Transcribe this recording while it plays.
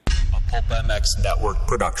Pulp MX Network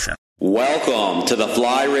production. Welcome to the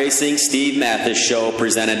Fly Racing Steve Mathis Show,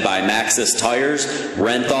 presented by Maxxis Tires,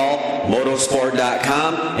 Renthal,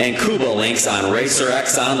 Motorsport.com, and Kuba Links on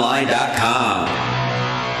RacerXOnline.com.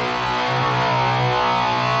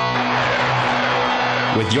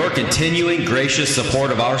 With your continuing gracious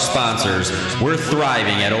support of our sponsors, we're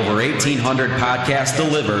thriving at over 1,800 podcasts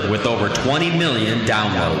delivered with over 20 million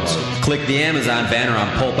downloads. Click the Amazon banner on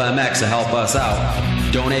Pulp MX to help us out.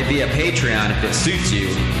 Donate via Patreon if it suits you.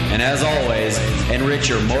 And as always, enrich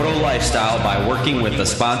your moto lifestyle by working with the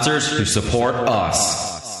sponsors who support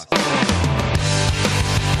us.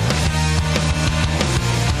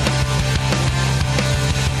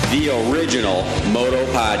 The original Moto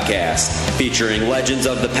Podcast, featuring legends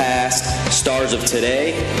of the past, stars of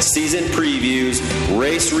today, season previews,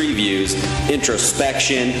 race reviews,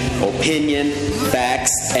 introspection, opinion,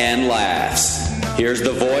 facts, and laughs. Here's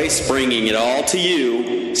the voice bringing it all to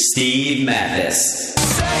you, Steve Mathis.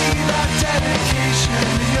 Say that dedication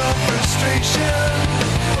to your frustration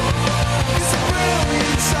is the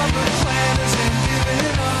brilliance of the planners and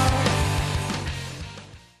giving up.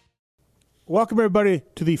 Welcome, everybody,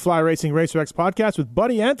 to the Fly Racing RacerX podcast with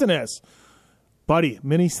Buddy Antunez. Buddy,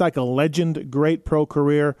 minicycle legend, great pro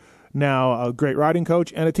career, now a great riding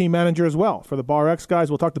coach and a team manager as well for the Bar-X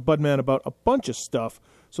guys. We'll talk to Budman about a bunch of stuff.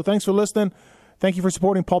 So thanks for listening. Thank you for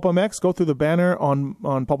supporting Pulp MX. Go through the banner on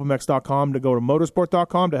pulpmx.com to go to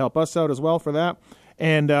motorsport.com to help us out as well for that.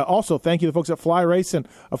 And also, thank you to the folks at Fly Racing.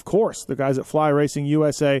 Of course, the guys at Fly Racing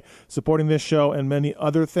USA supporting this show and many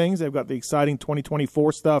other things. They've got the exciting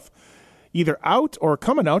 2024 stuff either out or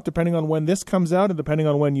coming out, depending on when this comes out and depending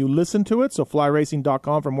on when you listen to it. So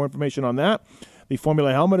flyracing.com for more information on that. The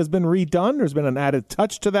Formula helmet has been redone. There's been an added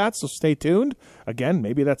touch to that, so stay tuned. Again,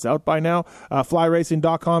 maybe that's out by now.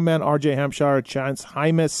 Flyracing.com, man. RJ Hampshire, Chance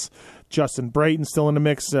Hymas, Justin Brayton still in the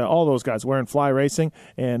mix. All those guys wearing Fly Racing.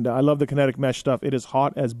 And I love the kinetic mesh stuff. It is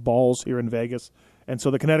hot as balls here in Vegas. And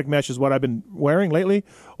so the kinetic mesh is what I've been wearing lately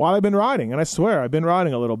while I've been riding. And I swear, I've been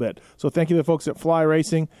riding a little bit. So thank you to the folks at Fly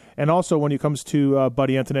Racing. And also, when it comes to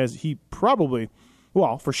Buddy Antunez, he probably,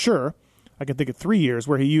 well, for sure, I can think of 3 years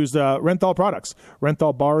where he used Renthal products.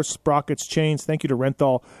 Renthal bars, sprockets, chains. Thank you to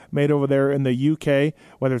Renthal, made over there in the UK,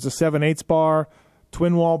 whether it's a 7/8 bar,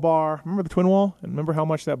 twin wall bar. Remember the twin wall? And remember how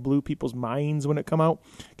much that blew people's minds when it came out?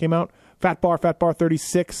 Fat Bar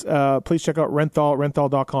 36. Please check out Renthal,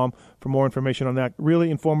 renthal.com for more information on that. Really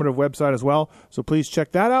informative website as well. So please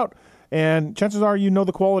check that out. And chances are you know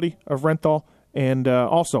the quality of Renthal. And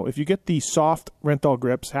also, if you get the soft Renthal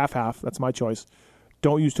grips, half, that's my choice,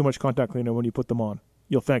 don't use too much contact cleaner when you put them on.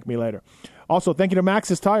 You'll thank me later. Also, thank you to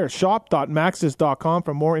Maxxis Tires. Shop.maxxis.com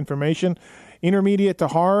for more information. Intermediate to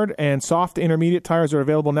hard and soft to intermediate tires are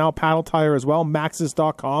available now. Paddle tire as well.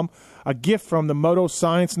 Maxxis.com. A gift from the moto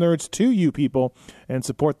science nerds to you people, and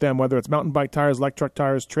support them, whether it's mountain bike tires, electric truck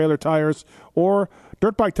tires, trailer tires, or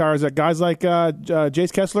dirt bike tires that guys like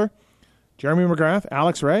Jace Kessler, Jeremy McGrath,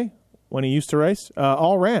 Alex Ray, when he used to race,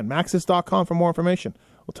 all ran. Maxxis.com for more information.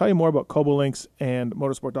 We'll tell you more about Kobo Links and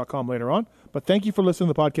motorsport.com later on. But thank you for listening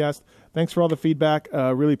to the podcast. Thanks for all the feedback.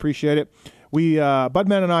 Really appreciate it.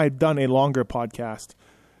 Budman and I had done a longer podcast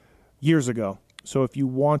years ago. So if you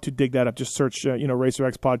want to dig that up, just search, Racer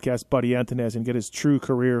X Podcast, Buddy Antunez, and get his true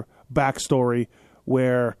career backstory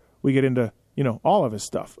where we get into, all of his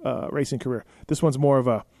stuff, racing career. This one's more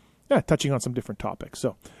of touching on some different topics.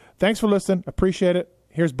 So thanks for listening. Appreciate it.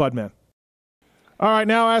 Here's Budman. All right,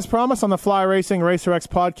 now, as promised, on the Fly Racing Racer X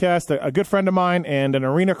podcast, a good friend of mine and an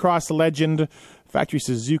arena cross legend, factory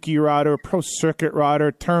Suzuki rider, pro circuit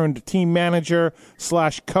rider, turned team manager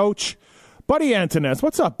 / coach, Buddy Antunez.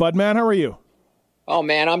 What's up, Budman? How are you? Oh,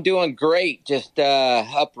 man, I'm doing great. Just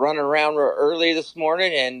up running around early this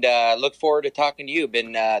morning, and look forward to talking to you. This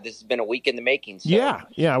has been a week in the making. So,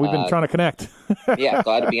 yeah, we've been trying to connect. Yeah,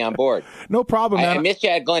 glad to be on board. No problem, man. I missed you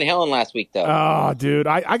at Glen Helen last week, though. Oh, dude,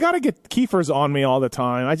 I got to get Kiefer's on me all the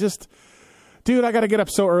time. I got to get up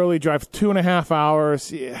so early, drive 2.5 hours.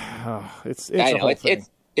 Yeah, it's a whole thing.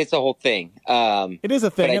 It's a whole thing. It is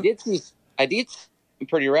a thing. But I did see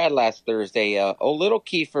pretty rad last Thursday. Little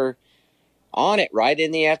Kiefer on it right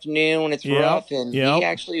in the afternoon when it's rough, and he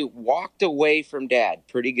actually walked away from Dad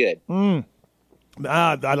pretty good. I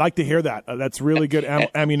like to hear that. That's really good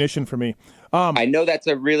ammunition for me. I know that's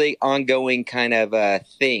a really ongoing kind of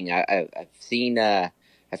thing. I've seen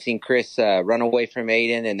Chris run away from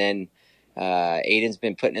Aiden, and then Aiden's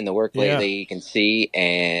been putting in the work lately. You can see,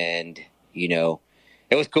 and it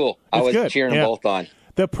was cool. I was cheering them both on.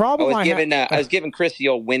 The problem I was giving Chris the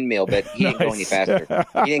old windmill, but he didn't go any faster.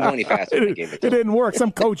 He didn't go any faster when I gave it to him. It didn't work.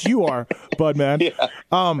 Some coach you are, Bud, man.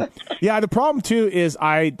 The problem too is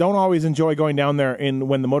I don't always enjoy going down there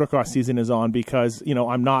when the motocross season is on because,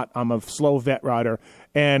 I'm a slow vet rider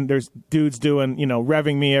and there's dudes doing,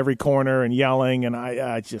 revving me every corner and yelling and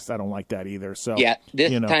I don't like that either. So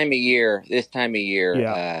this time of year,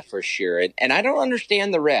 for sure. And I don't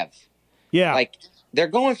understand the rev. Yeah. Like they're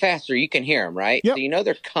going faster. You can hear them, right? Yep. So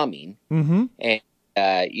they're coming and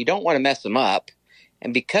you don't want to mess them up.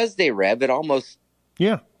 And because they rev, it almost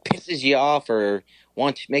pisses you off or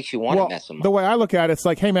makes you want to mess them up. The way I look at it, it's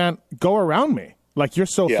like, hey, man, go around me. Like you're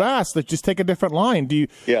so fast that just take a different line. Do you?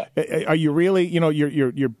 Yeah. Are you really?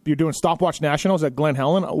 You're doing stopwatch nationals at Glen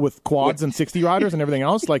Helen with quads and 60 riders and everything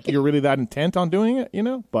else. Like you're really that intent on doing it,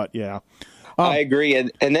 But yeah, I agree.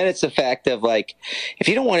 And then it's the fact of like, if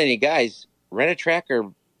you don't want any guys, rent a track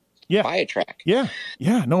or buy a track. Yeah.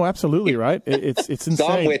 No, absolutely right. It's insane. So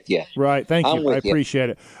I'm with you. Right. Thank you. I appreciate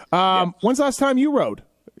it. When's the last time you rode?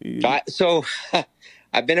 So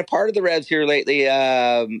I've been a part of the revs here lately.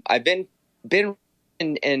 I've been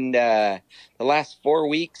in the last 4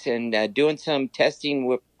 weeks and doing some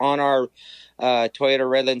testing on our Toyota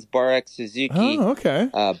Redlands Bar-X Suzuki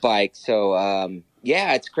bike. So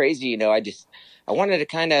it's crazy. I wanted to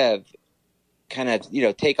kind of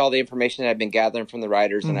take all the information that I've been gathering from the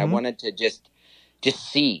riders, and I wanted to just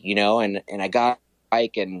see, and I got a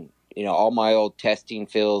bike, and all my old testing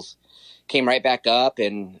feels came right back up,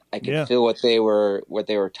 and I could feel what they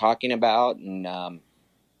were talking about, and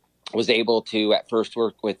was able to at first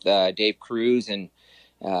work with Dave Cruz and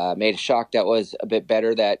made a shock that was a bit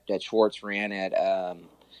better that Schwartz ran at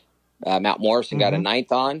Mount Morris and got a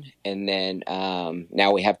 9th on, and then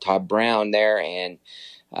now we have Todd Brown there, and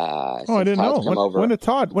I didn't know. When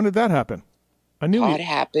did that happen? I knew Todd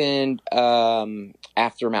happened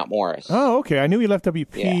after Mount Morris. Oh, okay. I knew he left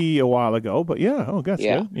WP a while ago, but that's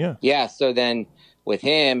good. Yeah. So then with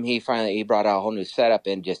him, he brought out a whole new setup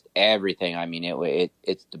and just everything. I mean,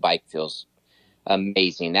 it's the bike feels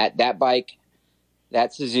amazing. That bike,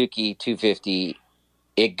 that Suzuki 250,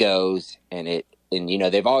 it goes and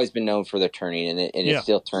they've always been known for their turning and it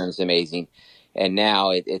still turns amazing. And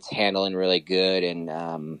now it's handling really good, and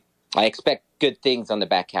I expect good things on the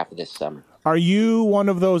back half of this summer. Are you one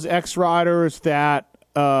of those ex-riders that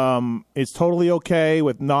is totally okay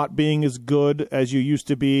with not being as good as you used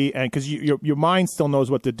to be? And because your mind still knows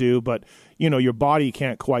what to do, but your body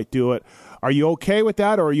can't quite do it. Are you okay with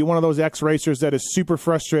that, or are you one of those ex-racers that is super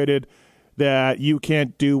frustrated that you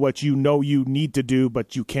can't do what you need to do,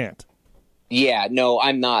 but you can't? Yeah, no,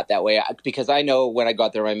 I'm not that way because I know when I go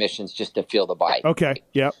out there, my mission's just to feel the bike. Okay,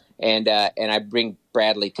 yep. And I bring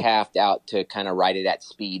Bradley Taft out to kind of ride it at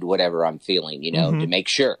speed, whatever I'm feeling, to make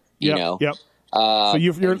sure, Yep. So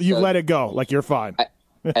you've let it go, like you're fine.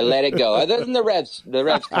 I let it go. Other than the revs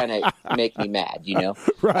kind of make me mad,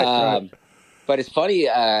 Right. But it's funny.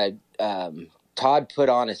 Todd put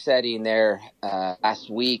on a setting there last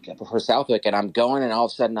week for Southwick, and I'm going, and all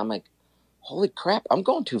of a sudden I'm like, holy crap, I'm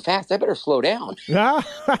going too fast. I better slow down. Yeah.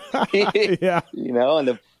 And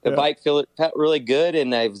the bike felt really good,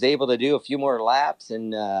 and I was able to do a few more laps,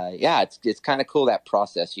 and it's kind of cool, that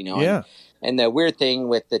process, Yeah. And the weird thing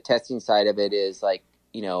with the testing side of it is like,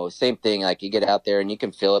 same thing, like you get out there and you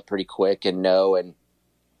can feel it pretty quick and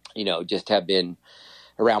just have been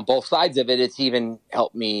around both sides of it. It's even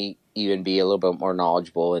helped me even be a little bit more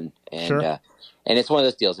knowledgeable and it's one of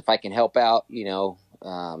those deals. If I can help out,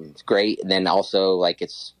 it's great. And then also like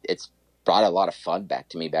it's brought a lot of fun back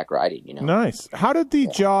to me back riding, Nice. How did the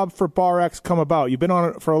job for Bar-X come about? You've been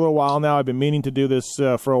on it for a little while now. I've been meaning to do this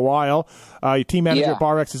for a while. Your team manager at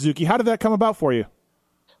Bar-X Suzuki. How did that come about for you?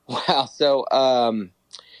 Wow. So,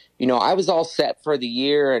 I was all set for the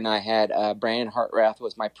year, and I had Brandon Hartrath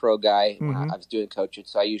was my pro guy when I was doing coaching.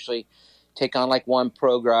 So I usually take on like one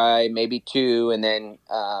pro guy, maybe two, and then,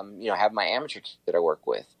 have my amateur team that I work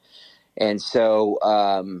with. And so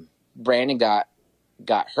Brandon got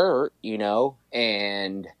hurt,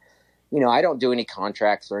 and, I don't do any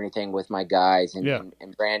contracts or anything with my guys. And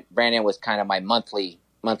Brandon was kind of my monthly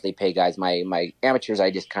pay guys. My amateurs,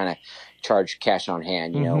 I just kind of charge cash on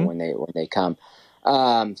hand, when they come. So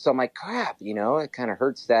I'm like, crap, it kind of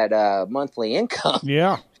hurts that monthly income.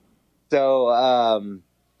 Yeah. So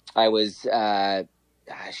I was, I've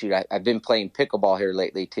been playing pickleball here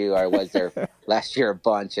lately too. I was there last year a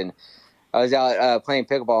bunch, and I was out playing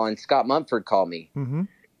pickleball, and Scott Mumford called me. Mm-hmm.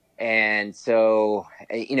 And so,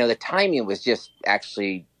 the timing was just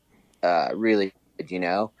actually really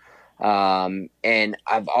good, and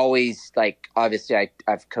I've always, like, obviously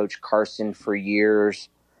I've coached Carson for years,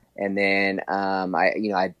 And then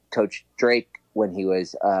I coached Drake when he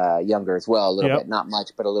was younger as well, a little bit, not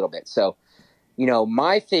much, but a little bit. So,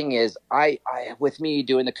 my thing is, I with me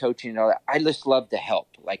doing the coaching and all that, I just love to help.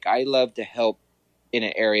 Like, I love to help in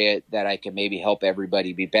an area that I can maybe help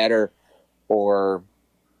everybody be better or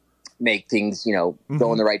make things, go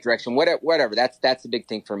in the right direction, whatever. That's a big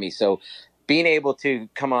thing for me. So being able to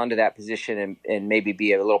come onto that position and maybe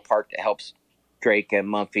be a little part that helps Drake and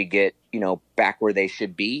Mumphy get, back where they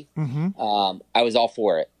should be. I was all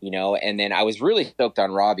for it, and then I was really stoked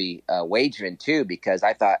on Robbie Wageman too, because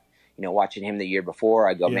I thought, watching him the year before,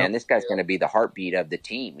 I go, man, this guy's going to be the heartbeat of the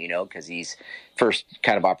team, because he's first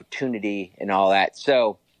kind of opportunity and all that.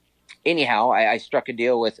 So anyhow, I struck a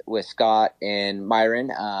deal with Scott and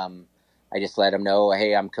Myron. I just let them know,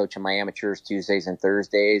 hey, I'm coaching my amateurs Tuesdays and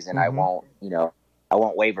Thursdays, and I won't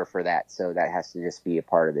waiver for that. So that has to just be a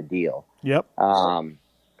part of the deal. Yep.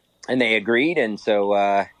 And they agreed. And so,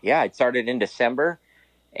 it started in December.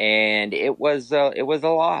 And it was a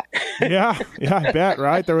lot. yeah, I bet,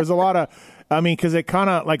 right? There was a lot of, because it kind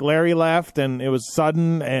of, like, Larry left, and it was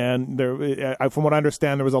sudden, and there, from what I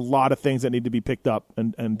understand, there was a lot of things that need to be picked up.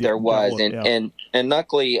 And there was, and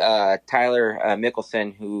luckily, Tyler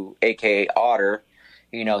Mickelson, who, a.k.a. Otter,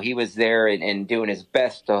 he was there and doing his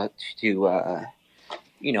best to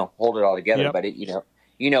hold it all together. But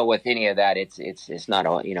with any of that, it's not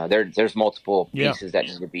all, there's multiple pieces that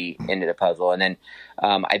need to be into the puzzle. And then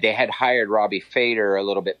they had hired Robbie Fader a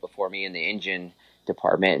little bit before me in the engine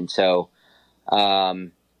department. And so,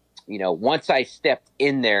 once I stepped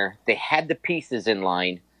in there, they had the pieces in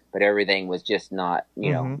line, but everything was just not,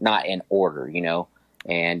 not in order,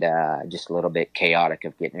 and just a little bit chaotic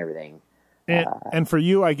of getting everything. And for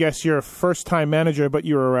you, I guess you're a first-time manager, but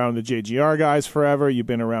you were around the JGR guys forever. You've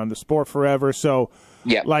been around the sport forever. So,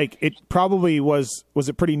 like, it probably was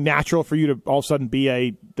it pretty natural for you to all of a sudden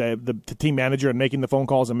be the team manager and making the phone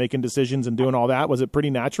calls and making decisions and doing all that? Was it pretty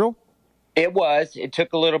natural? It was. It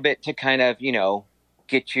took a little bit to kind of,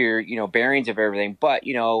 get your, bearings of everything. But,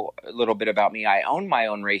 a little bit about me. I owned my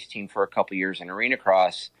own race team for a couple years in Arena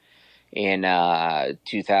Cross in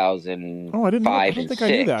 2005. Oh, I don't think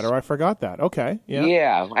I knew that, or I forgot that. Okay,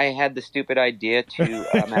 yeah. I had the stupid idea to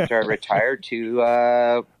after I retired to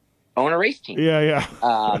own a race team.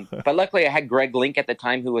 But luckily, I had Greg Link at the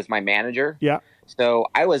time, who was my manager. Yeah. So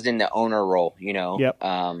I was in the owner role,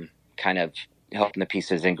 kind of helping the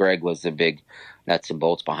pieces, and Greg was the big nuts and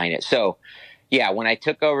bolts behind it. So, when I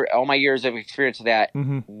took over all my years of experience of that,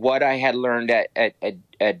 what I had learned at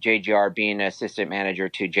JGR, being an assistant manager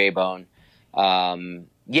to J-Bone,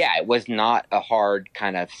 it was not a hard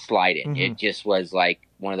kind of slide in. It just was like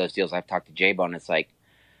one of those deals. I've talked to J-Bone. It's like,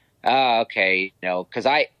 okay, because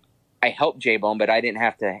I helped J-Bone, but I didn't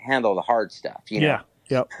have to handle the hard stuff, Yeah,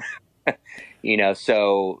 yep.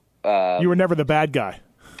 So. You were never the bad guy.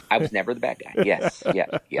 I was never the bad guy. Yes.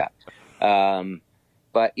 Yeah.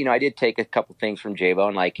 But, I did take a couple things from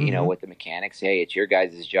J-Bone, like, with the mechanics. Hey, it's your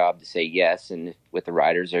guys' job to say yes, and with the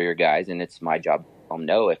riders are your guys, and it's my job to tell them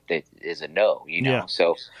no if it is a no, Yeah.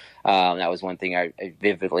 So that was one thing I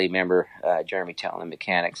vividly remember Jeremy telling the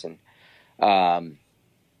mechanics. And, all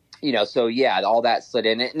that slid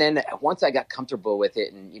in. And then once I got comfortable with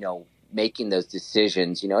it and, making those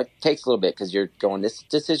decisions, it takes a little bit, because you're going, this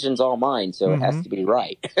decision's all mine, so it has to be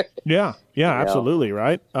right. Yeah, absolutely,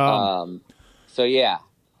 right?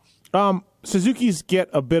 Suzuki's get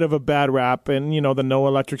a bit of a bad rap, and, the no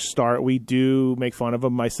electric start, we do make fun of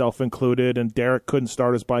him, myself included, and Derek couldn't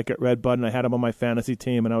start his bike at Red Bud, and I had him on my fantasy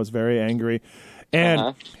team, and I was very angry.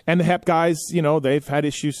 And the HEP guys, they've had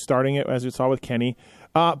issues starting it, as we saw with Kenny.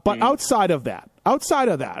 But outside of that,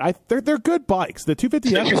 they're good bikes. The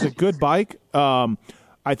 250F is a good bike.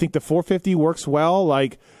 I think the 450 works well.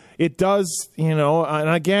 Like, it does, and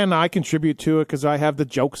again, I contribute to it because I have the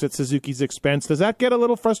jokes at Suzuki's expense. Does that get a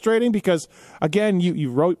little frustrating? Because, again,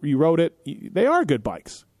 you wrote it. They are good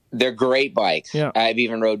bikes. They're great bikes. Yeah. I've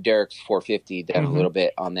even rode Derek's 450 down a little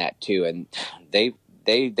bit on that too, and they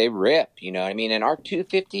rip. You know what I mean? And our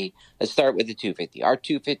 250. Let's start with the 250. Our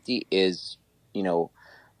 250 is,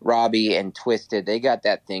 Robbie and Twisted, they got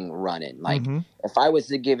that thing running. Like, if I was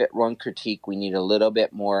to give it one critique, we need a little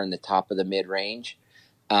bit more in the top of the mid range.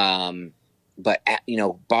 But at,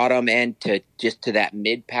 bottom end to that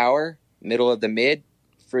mid power, middle of the mid,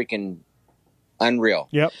 freaking unreal.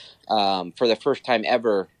 Yep. For the first time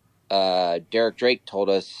ever, Derek Drake told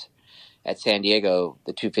us at San Diego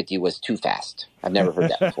the 250 was too fast. I've never heard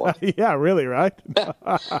that before. Yeah, really, right?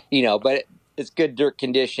 But it's good dirt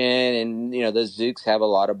condition, and those Zooks have a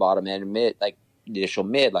lot of bottom end and mid, like initial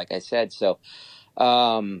mid, like I said. So,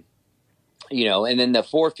 and then the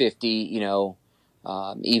 450,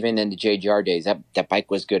 even in the JGR days, that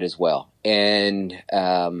bike was good as well. And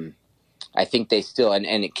I think they still,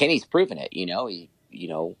 and Kenny's proven it, he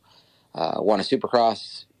won a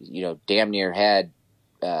Supercross, damn near had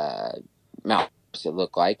Mount, it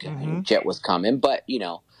looked like. Jet was coming, but,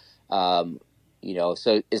 so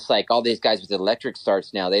it's like all these guys with electric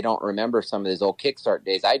starts now, they don't remember some of those old kickstart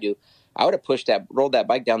days. I do. I would have rolled that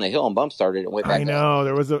bike down the hill and bump started and went back. I know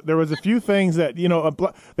down. there was a few things that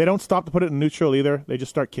they don't stop to put it in neutral either. They just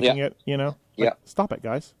start kicking it. Stop it,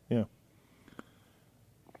 guys. Yeah.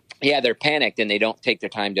 Yeah, they're panicked and they don't take their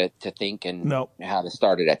time to think and how to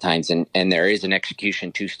start it at times. And there is an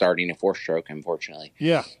execution to starting a 4-stroke, unfortunately.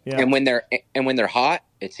 Yeah. And when they're hot,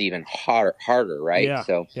 it's even harder, right? Yeah.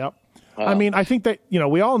 So. Yep. I think that,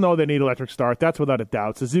 we all know they need electric start. That's without a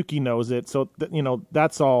doubt. Suzuki knows it. So,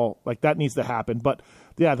 that's all, like, that needs to happen. But,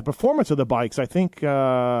 yeah, the performance of the bikes, I think,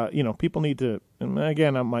 people need to, and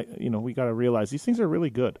again, we got to realize these things are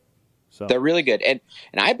really good. So they're really good. And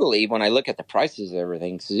I believe when I look at the prices of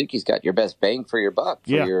everything, Suzuki's got your best bang for your buck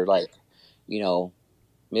for your,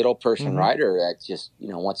 middle person rider that just,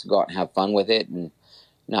 wants to go out and have fun with it and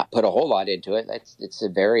not put a whole lot into it. It's a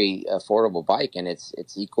very affordable bike, and it's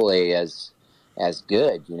equally as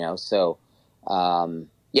good, So, the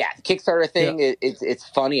Kickstarter thing, it's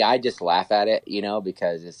funny. I just laugh at it,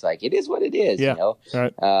 because it's like, it is what it is,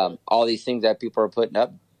 Right. All these things that people are putting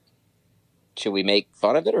up, should we make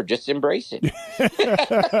fun of it or just embrace it?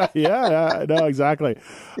 No, exactly.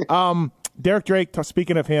 Derek Drake,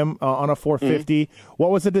 speaking of him, on a 450,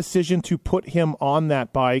 what was the decision to put him on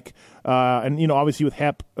that bike? And, obviously with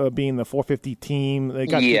HEP being the 450 team, they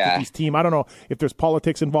got 450's team. I don't know if there's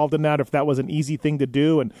politics involved in that, if that was an easy thing to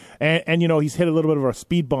do. And he's hit a little bit of a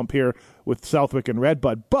speed bump here with Southwick and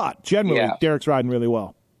Redbud. But generally, Derek's riding really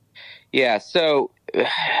well. Yeah, so...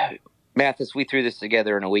 Mathis, we threw this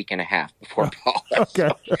together in a week and a half before Paul. Okay.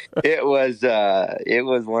 So it was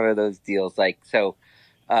one of those deals. On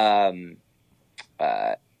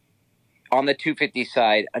the 250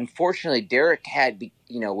 side, unfortunately, Derek had,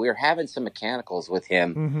 we were having some mechanicals with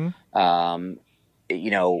him. Most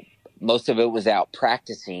of it was out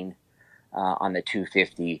practicing on the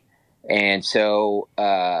 250. And so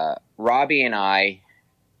Robbie and I,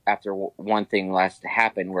 after one thing last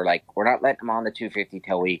happened, we're like, we're not letting him on the 250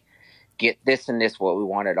 till we get this and this what we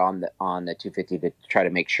wanted on the 250 to try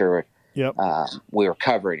to make sure we were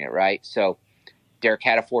covering it, right? So Derek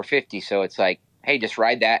had a 450, so it's like, hey, just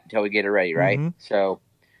ride that until we get it ready, right? So,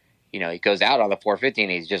 he goes out on the 450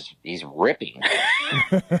 and he's ripping.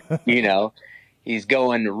 He's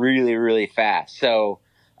going really, really fast. So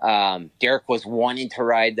Derek was wanting to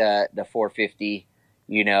ride the 450,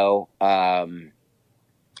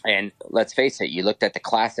 and let's face it, you looked at the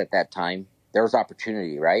class at that time, there was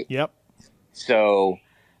opportunity, right? Yep. So,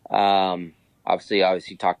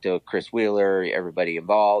 obviously talked to Chris Wheeler, everybody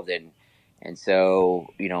involved. And so,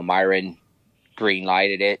 Myron green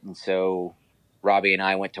lighted it. And so Robbie and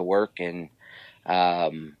I went to work and,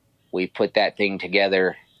 we put that thing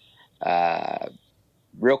together,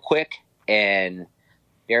 real quick. And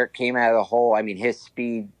Derek came out of the hole. I mean, his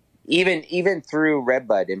speed, even through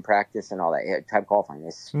Redbud in practice and all that time qualifying,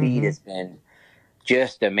 his speed has been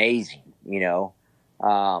just amazing,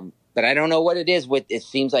 but I don't know what it is it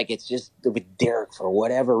seems like it's just with Derek for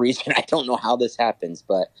whatever reason. I don't know how this happens,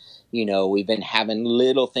 but we've been having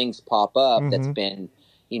little things pop up that's been,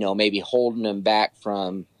 maybe holding him back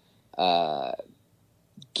from,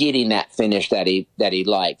 getting that finish that he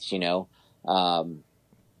likes,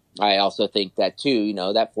 I also think that too,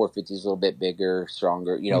 that 450 is a little bit bigger,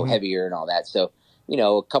 stronger, heavier and all that. So,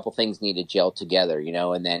 a couple things need to gel together,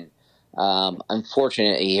 and then,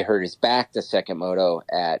 unfortunately, he hurt his back the second moto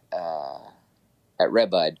at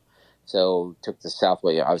Redbud, so took the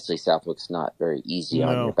Southwick. Obviously, Southwick's not very easy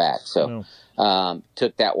on your back, so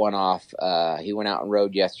took that one off. He went out and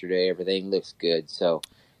rode yesterday. Everything looks good, so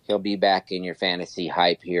he'll be back in your fantasy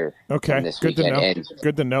hype here. Okay, this good weekend. to know.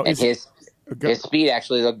 Good to know. And his speed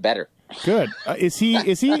actually looked better. Good. Is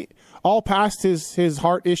he all past his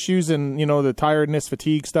heart issues and the tiredness,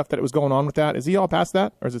 fatigue stuff that was going on with that? Is he all past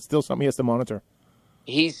that, or is it still something he has to monitor?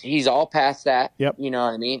 He's all past that. Yep. You know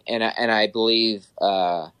what I mean? And I believe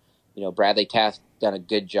Bradley Taft done a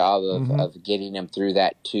good job of getting him through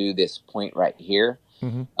that to this point right here.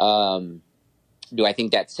 Do I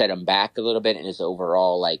think that set him back a little bit in his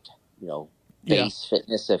overall base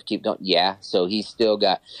fitness of keep going? Yeah. So he's still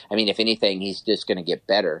got. I mean, if anything, he's just going to get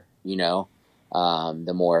better. The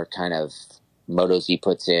more kind of motos he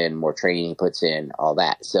puts in, more training he puts in, all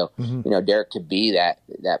that. So, Derek could be that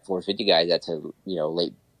 450 guy that's a,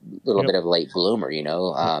 little bit of a late bloomer,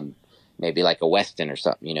 maybe like a Weston or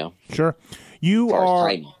something, you know. Sure. You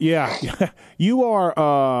are, you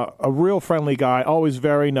are a real friendly guy, always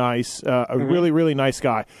very nice, a really, really nice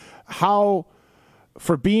guy. How,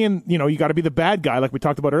 for being, you know, you got to be the bad guy, like we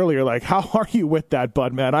talked about earlier, like, how are you with that,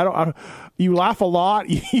 bud, man? You laugh a lot.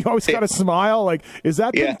 You always got to smile. Like, is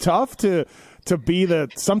that been tough to be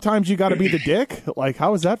sometimes you got to be the dick? Like,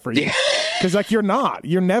 how is that for you? Because, like, you're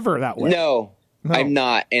never that way. No, I'm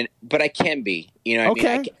not. But I can be, you know what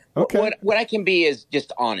I mean? Okay. What I can be is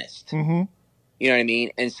just honest. Mm-hmm. You know what I mean?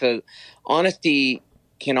 And so honesty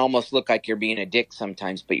can almost look like you're being a dick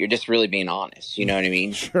sometimes, but you're just really being honest. You know what I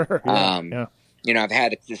mean? Sure. Yeah. You know, I've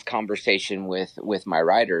had this conversation with my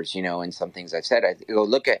riders, you know, and some things I've said, I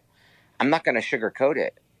go, I'm not going to sugarcoat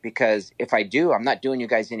it, because if I do, I'm not doing you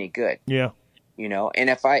guys any good. Yeah. You know, and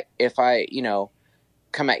if I, you know,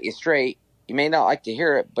 come at you straight, you may not like to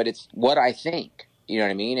hear it, but it's what I think, you know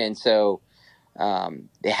what I mean? And so,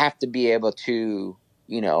 they have to be able to,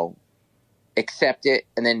 you know, accept it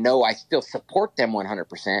and then know I still support them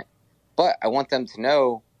 100%, but I want them to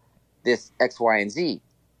know this X, Y, and Z.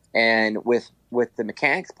 And with the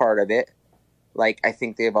mechanics part of it, like, I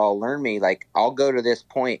think they've all learned me, like, I'll go to this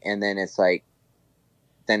point and then it's like,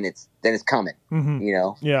 then it's coming, you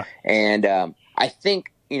know? Yeah. And, I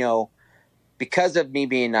think, you know, because of me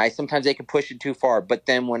being nice, sometimes they can push it too far, but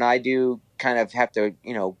then when I do kind of have to,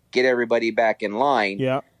 you know, get everybody back in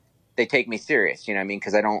line, they take me serious, you know what I mean?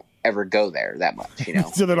 Because I don't ever go there that much, you know.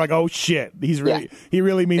 So they're like, oh shit, he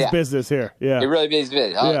really means business here. Yeah, it really means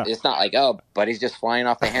business. It's not like, oh, but he's just flying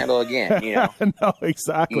off the handle again, you know. No,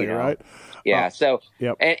 exactly, you know? Right. Yeah. So,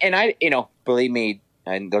 and I, you know, believe me,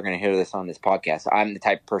 and they're going to hear this on this podcast, I'm the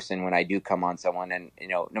type of person, when I do come on someone, and, you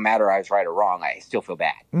know, no matter I was right or wrong, I still feel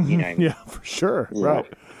bad. You know what I mean? Yeah, for sure. Right.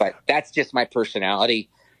 Know? But that's just my personality.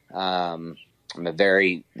 I'm a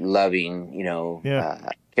very loving, you know,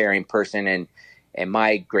 caring person, and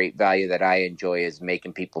my great value that I enjoy is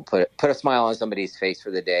making people put a smile on somebody's face for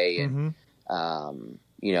the day, and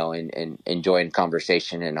you know, and enjoying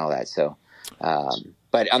conversation and all that. So,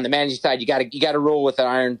 but on the managing side, you got to roll with an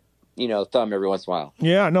iron, you know, thumb every once in a while.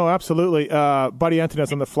 Yeah, no, absolutely. Buddy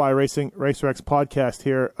Antunez on the Fly Racing RacerX podcast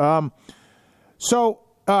here. So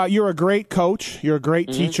you're a great coach. You're a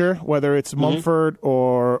great teacher, whether it's Mumford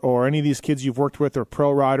or any of these kids you've worked with or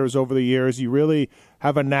pro riders over the years. You really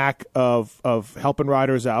have a knack of helping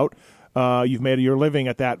riders out. You've made your living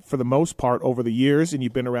at that for the most part over the years, and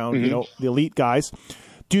you've been around, you know, the elite guys.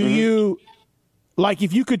 Do you, like,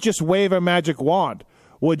 if you could just wave a magic wand,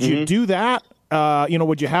 would you do that? You know,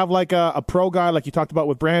 would you have like a pro guy like you talked about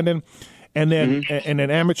with Brandon, and then and then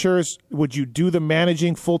amateurs? Would you do the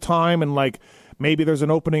managing full time, and like maybe there's an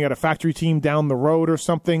opening at a factory team down the road or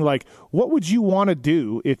something? Like, what would you want to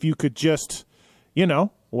do if you could just, you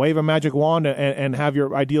know, wave a magic wand and have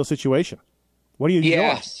your ideal situation? What do you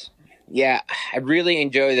enjoy? Yeah, I really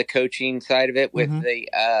enjoy the coaching side of it with the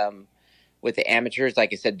amateurs.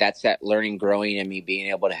 Like I said, that's that learning, growing, and me being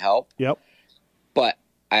able to help. Yep. But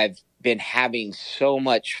I've been having so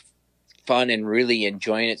much fun and really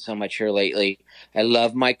enjoying it so much here lately. I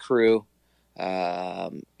love my crew,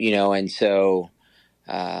 you know, and so,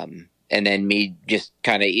 and then me just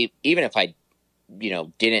kind of, even if I, you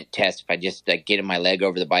know, didn't test, if I just like getting my leg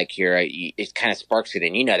over the bike here, it kind of sparks it.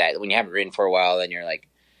 And you know that when you haven't ridden for a while, then you're like,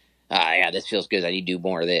 yeah, this feels good. I need to do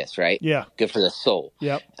more of this, right? Yeah. Good for the soul.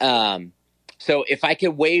 Yep. So if I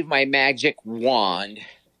could wave my magic wand,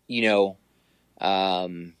 you know,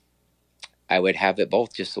 I would have it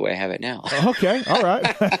both just the way I have it now. Okay. All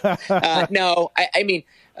right. No, I mean,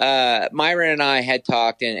 Myron and I had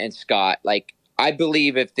talked, and Scott, like, I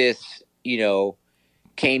believe if this, you know,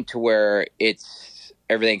 came to where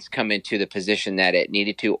everything's come into the position that it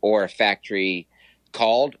needed to, or a factory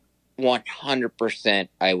called, 100%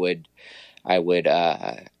 I would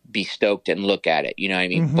be stoked and look at it. You know what I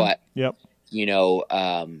mean? But, you know,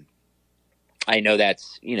 I know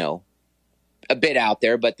that's, you know, a bit out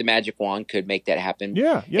there, but the magic wand could make that happen.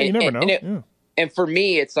 Yeah. You never know. And for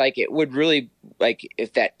me, it's like, it would really, like,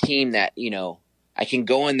 if that team that, you know, I can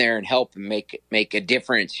go in there and help and make a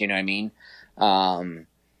difference. You know what I mean?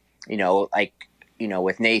 You know, like, you know,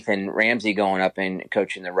 with Nathan Ramsey going up and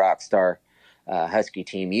coaching the Rockstar Husky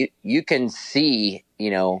team, you can see,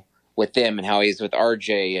 you know, with them and how he's with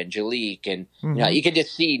RJ and Jalik, and you know, you can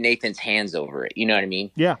just see Nathan's hands over it. You know what I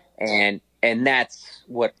mean? Yeah. And that's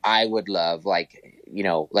what I would love, like, you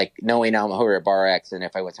know, like knowing I'm over at Bar-X, and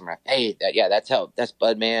if I went somewhere, hey, that's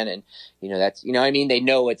Bud, man, and you know, that's, you know what I mean? They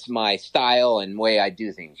know it's my style and way I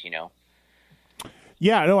do things, you know.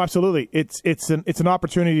 Yeah, no, absolutely. It's an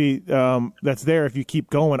opportunity that's there if you keep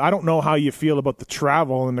going. I don't know how you feel about the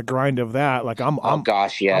travel and the grind of that. Like I'm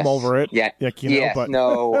over it. Yeah. Like,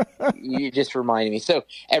 No, you just reminded me. So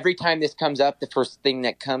every time this comes up, the first thing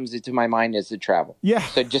that comes into my mind is the travel. Yeah.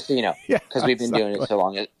 So just so you know, because we've been doing it so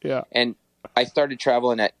long. Yeah. And I started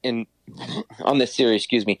traveling on this series,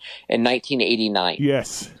 in 1989.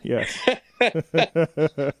 Yes.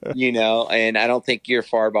 And I don't think you're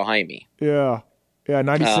far behind me. Yeah. Yeah,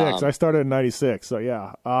 96. I started in 96, so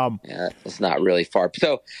yeah. It's not really far.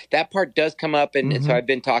 So that part does come up, and so I've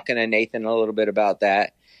been talking to Nathan a little bit about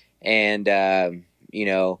that. And,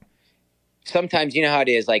 sometimes you know how it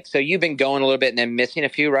is. Like, so you've been going a little bit and then missing a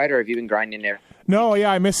few, right? Or have you been grinding there? No,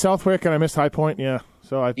 yeah, I missed Southwick and I missed High Point, yeah.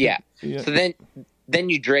 So I think, So then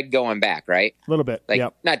you dread going back, right? A little bit, like,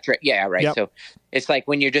 not dread. Yeah, right. Yep. So it's like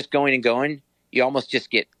when you're just going and going, you almost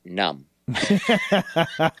just get numb.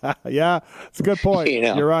 Yeah, it's a good point.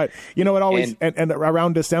 You're right. It always and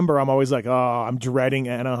around December, I'm always like, I'm dreading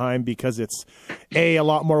Anaheim because it's a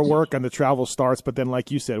lot more work and the travel starts. But then,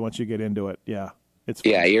 like you said, once you get into it, it's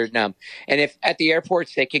fun. Yeah, you're numb. And if at the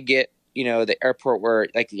airports they could get, the airport where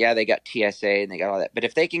they got TSA and they got all that. But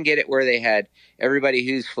if they can get it where they had everybody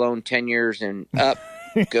who's flown 10 years and up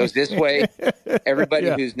goes this way, everybody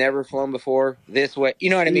who's never flown before this way, you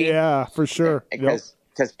know what I mean? Yeah, for sure.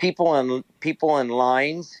 Because people in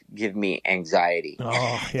lines give me anxiety.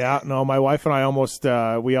 Oh yeah, no. My wife and I almost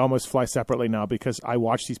fly separately now because I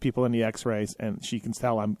watch these people in the X-rays, and she can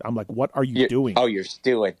tell I'm like, what are you doing? Oh, you're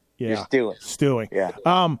stewing. Yeah, you're stewing. Yeah.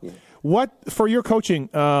 What for your coaching?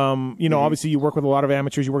 Obviously you work with a lot of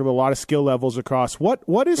amateurs. You work with a lot of skill levels across.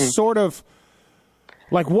 What is sort of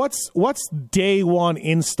like what's day one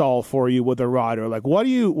install for you with a rider? Like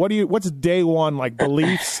what's day one like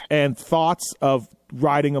beliefs and thoughts of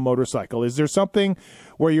riding a motorcycle? Is there something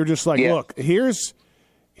where you're just like, look, here's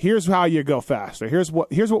how you go faster. Here's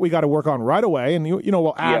what we got to work on right away, and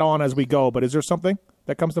we'll add on as we go. But is there something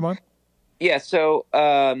that comes to mind? Yeah. So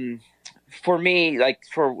for me, like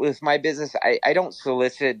with my business, I don't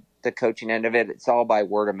solicit the coaching end of it. It's all by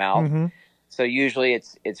word of mouth. Mm-hmm. So usually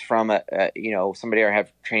it's from somebody I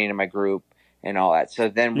have training in my group and all that. So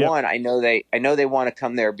then one, I know they want to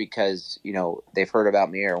come there because they've heard about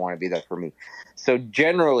me or want to be there for me. So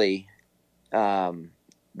generally,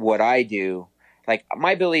 what I do, like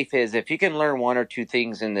my belief is, if you can learn one or two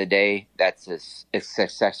things in the day, that's a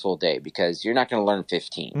successful day, because you're not going to learn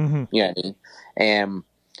 15. Mm-hmm. You know what I mean? And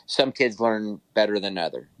some kids learn better than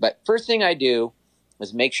others. But first thing I do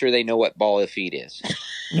is make sure they know what ball of feed is.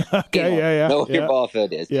 Okay, know what your ball of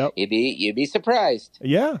feed is. Yep. You'd be surprised.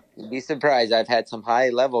 Yeah. You'd be surprised. I've had some high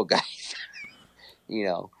level guys,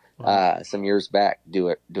 some years back do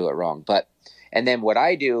it wrong. And then what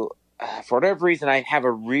I do, for whatever reason, I have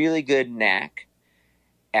a really good knack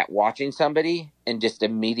at watching somebody and just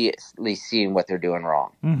immediately seeing what they're doing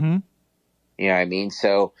wrong. Mm-hmm. You know what I mean?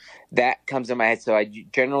 So that comes in my head. So I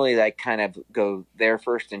generally kind of go there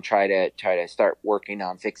first and try to start working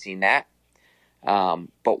on fixing that.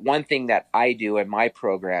 But one thing that I do in my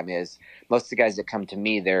program is, most of the guys that come to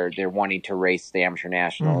me, they're wanting to race the amateur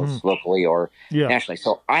nationals locally or nationally.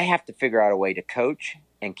 So I have to figure out a way to coach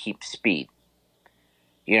and keep speed.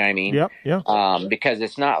 You know what I mean? Yep. Yeah. Because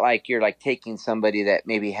it's not like you're like taking somebody that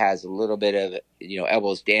maybe has a little bit of,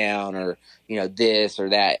 elbows down or, this or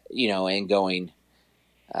that, and going,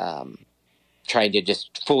 trying to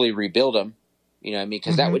just fully rebuild them. You know what I mean?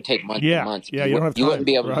 Because that would take months and months. Yeah, you wouldn't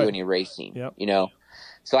be able to do Right. any racing. Yep.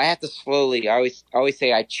 So I have to slowly. I always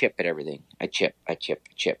say I chip at everything. I chip,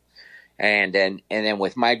 and then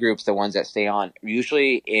with my groups, the ones that stay on,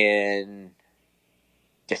 usually in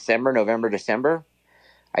November, December,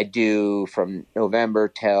 I do from November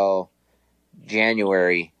till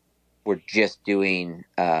January. We're just doing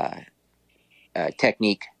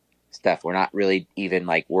technique stuff. We're not really even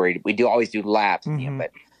like worried. We always do laps,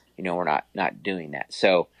 but we're not doing that.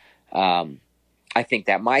 So I think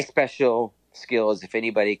that my special skill is, if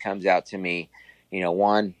anybody comes out to me,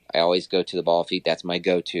 one, I always go to the ball feet. That's my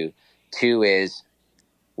go-to. Two is,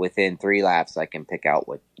 within 3 laps, I can pick out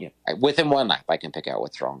within 1 lap, I can pick out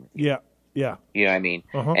what's wrong with you. Yeah. Yeah. You know what I mean?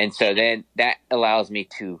 Uh-huh. And so then that allows me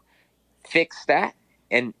to fix that.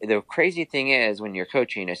 And the crazy thing is, when you're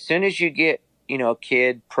coaching, as soon as you get, a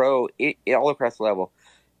kid, pro, all across the level,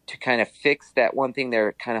 to kind of fix that one thing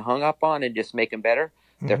they're kind of hung up on and just make them better,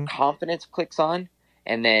 their confidence clicks on,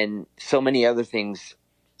 and then so many other things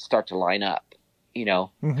start to line up,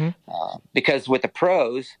 because with the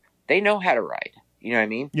pros, they know how to ride. You know what I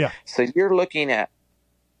mean? Yeah. So you're looking at,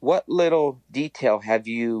 what little detail have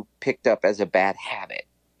you picked up as a bad habit,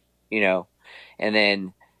 and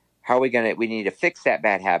then how are we need to fix that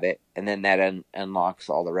bad habit. And then that unlocks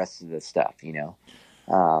all the rest of the stuff,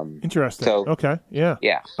 Interesting. So, okay. Yeah.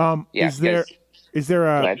 Yeah. Is there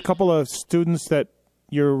a couple of students that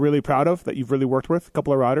you're really proud of that you've really worked with? A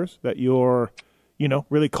couple of riders that you're,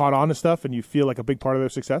 really caught on to stuff and you feel like a big part of their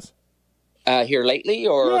success? Here lately,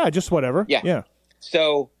 or yeah, just whatever. Yeah.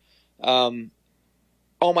 So,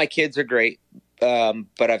 all my kids are great,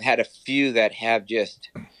 but I've had a few that have just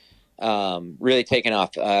really taken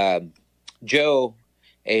off. Joe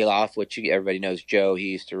Aloff, which everybody knows Joe, he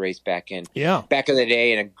used to race back in the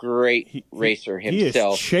day, and a great racer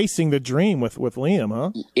himself. He is chasing the dream with Liam,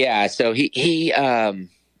 huh? Yeah. So he had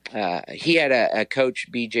a coach,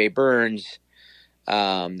 BJ Burns,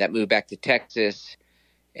 that moved back to Texas.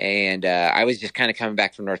 And I was just kind of coming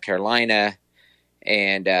back from North Carolina,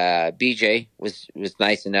 and BJ was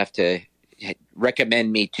nice enough to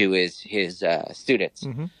recommend me to his students.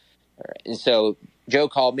 Mm-hmm. And so Joe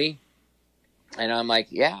called me, and I'm like,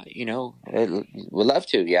 yeah, would love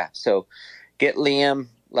to. Yeah. So get Liam,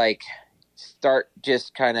 start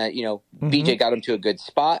just kind of, mm-hmm. BJ got him to a good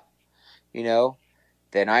spot,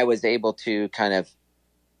 then I was able to kind of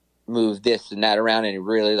move this and that around, and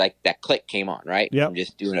really that click came on, right? Yeah. I'm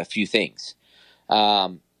just doing a few things.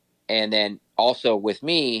 And then also with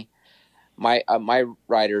me, my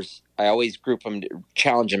riders, I always group them,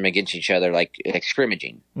 challenge them against each other, like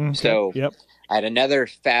scrimmaging. Okay. So yep. I had another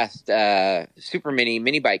fast super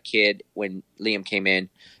mini bike kid when Liam came in,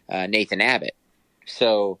 Nathan Abbott.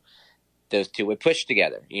 So those two would push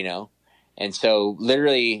together, and so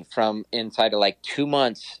literally from inside of 2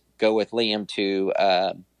 months, go with Liam to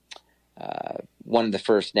one of the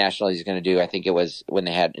first nationals he's going to do. I think it was when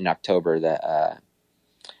they had in October the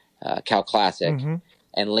Cal Classic, mm-hmm.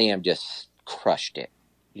 and Liam just crushed it,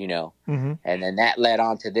 mm-hmm. and then that led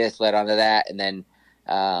on to this, led on to that, and then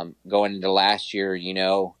going into last year,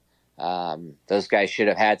 those guys should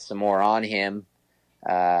have had some more on him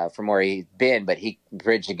from where he's been, but he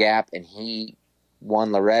bridged the gap and he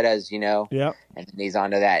won Loretta's, yeah, and then he's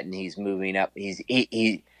onto that and he's moving up.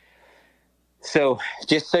 So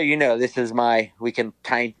just so you know, this is we can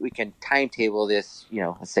timetable this,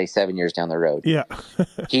 let's say 7 years down the road. Yeah.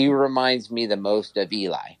 He reminds me the most of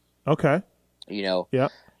Eli. Okay. Yeah.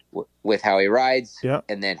 With how he rides. Yeah.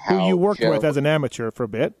 And then how who you worked with as an amateur for a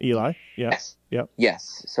bit, Eli. Yeah. Yes. Yep.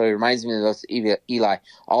 Yes. So he reminds me of the most of Eli,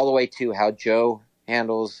 all the way to how Joe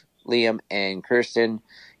handles Liam and Kirsten,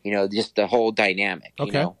 just the whole dynamic,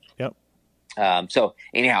 Okay. Yep. So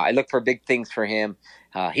anyhow, I look for big things for him.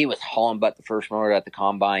 He was hauling butt the first motor at the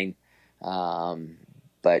combine,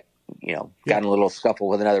 but got in a little scuffle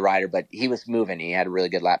with another rider. But he was moving. He had a really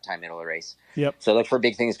good lap time middle of the race. Yep. So look for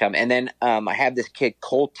big things to come. And then I have this kid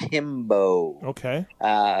Cole Timbo. Okay.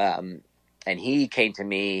 And he came to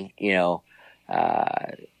me, a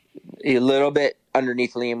little bit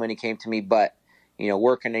underneath Liam when he came to me, but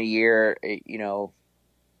working a year,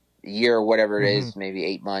 or whatever it is, maybe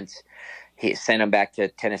 8 months. He sent him back to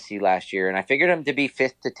Tennessee last year, and I figured him to be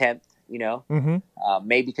 5th to 10th. Mm-hmm.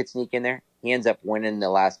 Maybe could sneak in there. He ends up winning the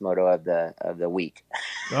last moto of the week.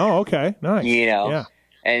 Oh, okay, nice. Yeah.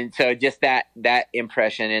 And so just that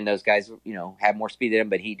impression, and those guys, have more speed than him,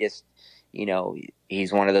 but he just,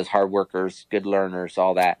 he's one of those hard workers, good learners,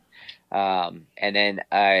 all that. And then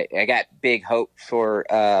I got big hopes for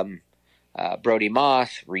Brody Moss,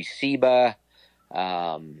 Reciba,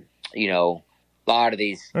 a lot of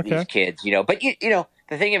these kids, but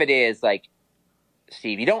the thing of it is,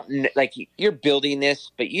 Steve, you don't you're building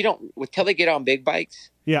this, but you don't until they get on big bikes.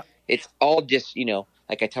 Yeah. It's all just,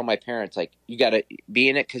 I tell my parents, you got to be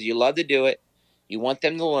in it because you love to do it. You want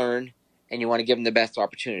them to learn and you want to give them the best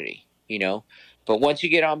opportunity, but once you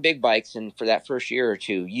get on big bikes and for that first year or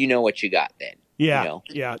two, what you got then. Yeah.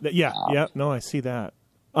 Yeah. No, I see that.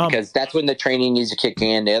 Because that's when the training needs to kick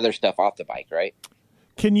in, the other stuff off the bike, right?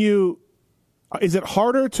 Is it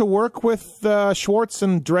harder to work with Schwartz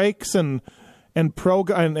and Drakes and Pro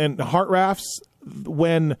and Heart Rafts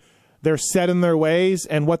when they're set in their ways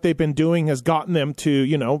and what they've been doing has gotten them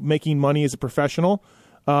to, making money as a professional?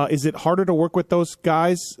 Is it harder to work with those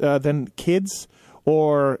guys than kids,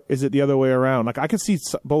 or is it the other way around? I could see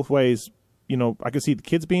both ways. I could see the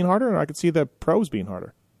kids being harder, and I could see the pros being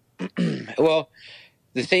harder. Well,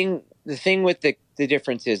 the thing with the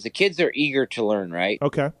difference is the kids are eager to learn, right?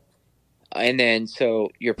 Okay. And then so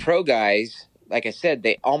your pro guys, like I said,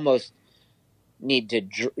 they almost need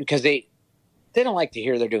to, because they don't like to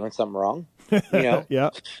hear they're doing something wrong, Yeah.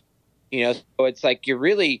 So it's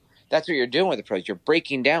that's what you're doing with the pros. You're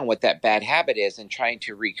breaking down what that bad habit is and trying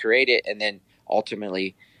to recreate it, and then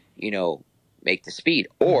ultimately, make the speed.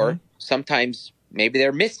 Or sometimes maybe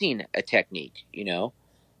they're missing a technique,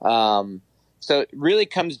 So it really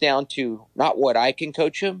comes down to not what I can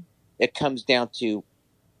coach him. It comes down to,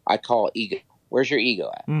 I call it ego. Where's your ego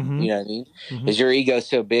at? Mm-hmm. You know what I mean? Mm-hmm. Is your ego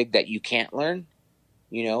so big that you can't learn?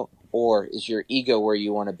 You know, or is your ego where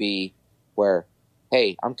you want to be, where,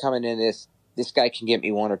 hey, I'm coming in this guy can get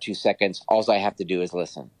me 1 or 2 seconds. All I have to do is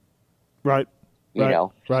listen. Right. You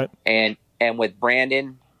know? Right. And with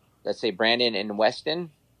Brandon, let's say Brandon and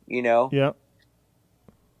Weston, you know? Yeah.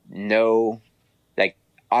 No, like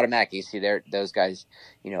automatically, you see those guys,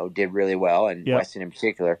 you know, did really well, and Weston in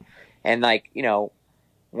particular. And like, you know,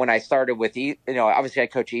 when I started with, you know, obviously I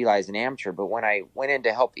coach Eli as an amateur, but when I went in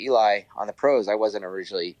to help Eli on the pros, I wasn't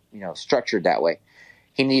originally, you know, structured that way.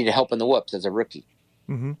 He needed help in the whoops as a rookie,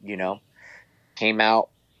 you know, came out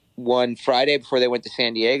one Friday before they went to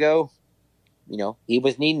San Diego, you know, he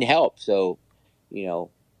was needing help. So, you know,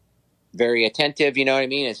 very attentive, you know what I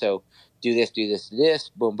mean? And so do this,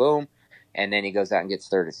 boom, boom. And then he goes out and gets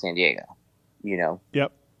third at San Diego, you know?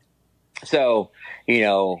 Yep. So, you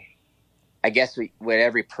know, I guess what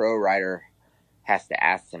every pro rider has to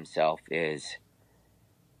ask himself is,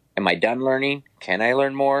 am I done learning? Can I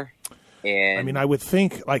learn more? And I mean, I would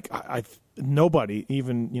think like nobody,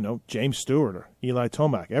 even, you know, James Stewart or Eli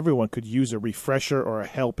Tomac, everyone could use a refresher or a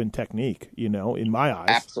help in technique, you know, in my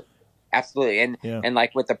eyes. Absolutely. And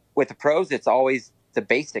like with the pros, it's always the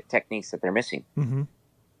basic techniques that they're missing. Mm-hmm.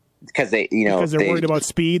 Because they're worried about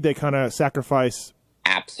speed. They kind of sacrifice.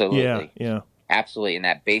 Absolutely. Yeah. Absolutely. And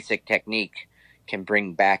that basic technique can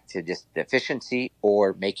bring back to just efficiency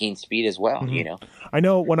or making speed as well, you know? I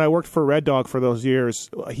know when I worked for Red Dog for those years,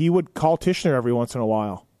 he would call Tishner every once in a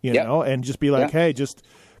while, you know, and just be like, hey, just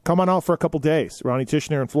come on out for a couple days, Ronnie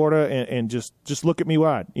Tishner in Florida, and just look at me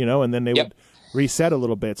wide, you know, and then they would reset a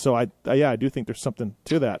little bit. So I do think there's something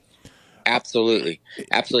to that. Absolutely.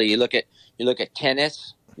 You look at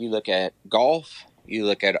tennis, you look at golf, you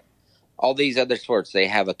look at all these other sports, they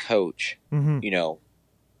have a coach, you know,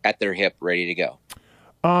 at their hip ready to go.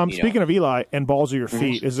 Speaking of Eli and balls of your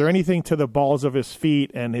feet, is there anything to the balls of his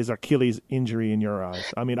feet and his Achilles injury in your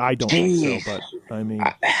eyes? I mean, I don't think so, but I mean.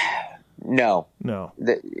 No.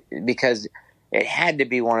 Because it had to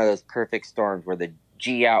be one of those perfect storms where the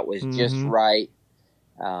G out was just right.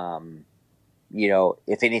 You know,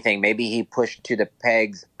 if anything, maybe he pushed to the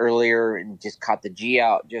pegs earlier and just caught the G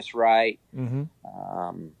out just right.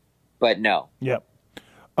 But no. Yep.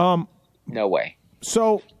 No way.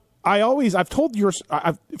 So I've told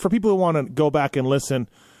for people who want to go back and listen,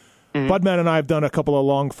 Budman and I have done a couple of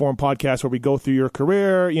long form podcasts where we go through your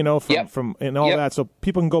career, you know, from and all that. So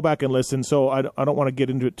people can go back and listen. So I don't want to get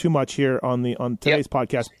into it too much here on today's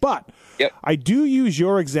podcast, but I do use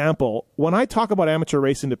your example when I talk about amateur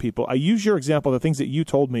racing to people. I use your example, the things that you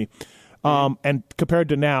told me, and compared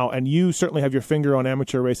to now, and you certainly have your finger on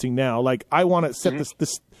amateur racing now. Like I want to set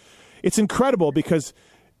this. It's incredible because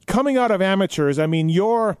coming out of amateurs, I mean,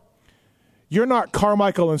 you're not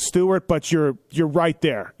Carmichael and Stewart, but you're right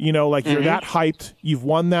there. You know, like you're that hyped. You've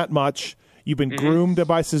won that much. You've been groomed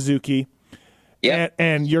by Suzuki.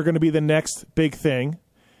 And you're going to be the next big thing.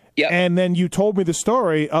 And then you told me the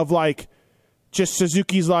story of like, just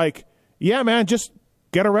Suzuki's like, yeah, man, just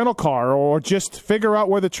get a rental car or just figure out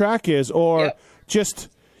where the track is or just,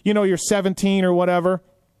 you know, you're 17 or whatever.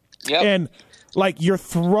 And like you're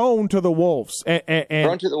thrown to the wolves. Thrown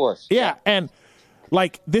to the wolves. Yeah. And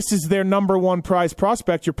like this is their number one prize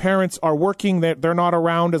prospect. Your parents are working. They're not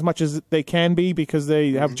around as much as they can be because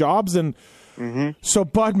they have jobs. And so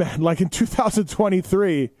Budman, like in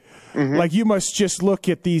 2023, like you must just look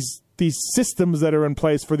at these systems that are in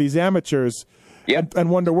place for these amateurs and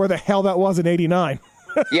wonder where the hell that was in 89.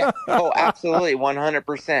 Oh, absolutely.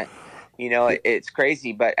 100%. You know, it's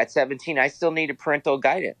crazy, but at 17, I still needed parental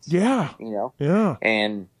guidance. Yeah. You know? Yeah.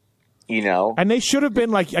 And, you know. And they should have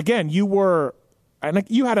been like, again, you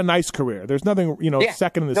had a nice career. There's nothing, you know,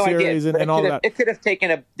 second in the series and all that. It could have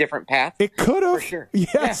taken a different path. It could have. For sure.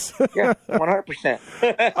 Yes. Yeah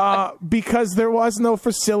 100%. Because there was no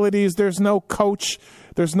facilities. There's no coach.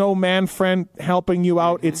 There's no man friend helping you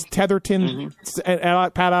out. It's Tetherton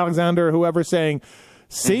and Pat Alexander, whoever saying,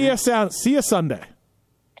 see you Sunday.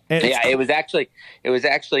 And it was actually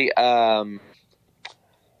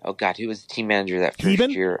oh God, who was the team manager that first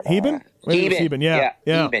year? Heben? Heben, yeah.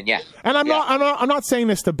 And I'm not saying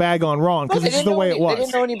this to bag on Ron because this is the way it was. They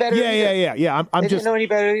didn't know any better. Yeah. They didn't know any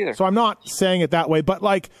better either. So I'm not saying it that way, but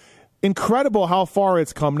like incredible how far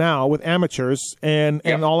it's come now with amateurs and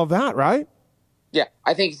all of that, right? Yeah,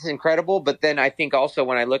 I think it's incredible. But then I think also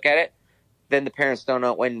when I look at it, then the parents don't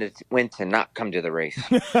know when to not come to the race.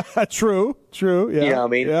 True. Yeah. You know what I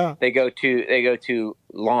mean? Yeah. They go too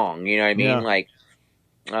long. You know what I mean? Yeah. Like,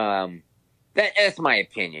 That's my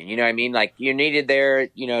opinion. You know what I mean? Like, you're needed there,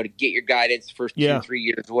 to get your guidance first 2-3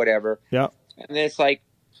 years, whatever. Yeah. And then it's like,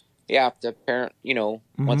 yeah, if the parent,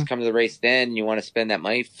 wants to come to the race, then you want to spend that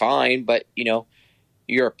money, fine. But,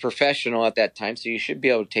 you're a professional at that time, so you should be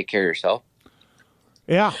able to take care of yourself.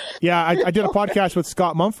 Yeah. Yeah. I did a podcast with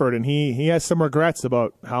Scott Mumford, and he has some regrets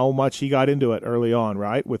about how much he got into it early on,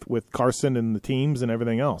 right? With Carson and the teams and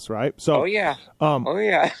everything else, right? So, yeah.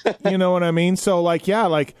 you know what I mean? So,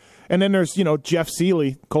 and then there's, Jeff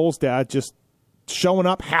Seeley, Cole's dad, just showing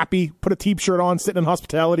up happy, put a team shirt on, sitting in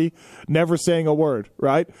hospitality, never saying a word,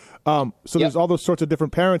 right? So there's all those sorts of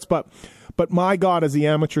different parents, but my God, has the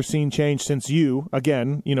amateur scene changed since you,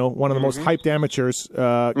 again, one of the most hyped amateurs,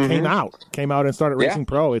 came out and started racing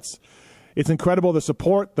pro. It's incredible, the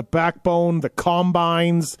support, the backbone, the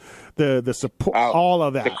combines, the support, all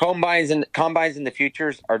of that. The combines and the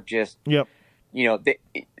futures are just, people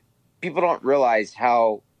don't realize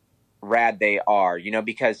how rad they are,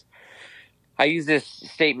 because I use this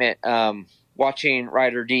statement, watching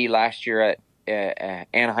Ryder D last year at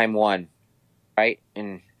Anaheim 1, right?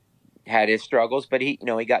 And had his struggles, but he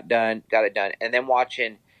got it done. And then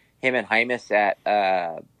watching him and Hymus at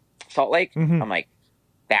Salt Lake, I'm like,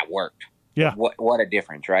 that worked. Yeah. What a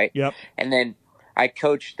difference, right? Yep. And then I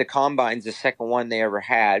coached the combines, the second one they ever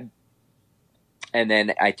had. And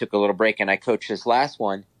then I took a little break and I coached this last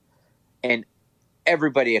one. And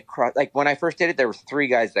everybody across, like when I first did it, there was 3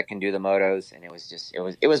 guys that can do the motos, and it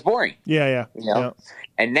was boring. Yeah.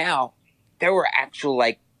 And now there were actual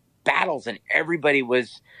battles, and everybody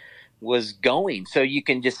was going. So you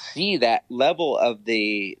can just see that level of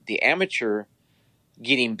the amateur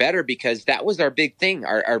getting better, because that was our big thing.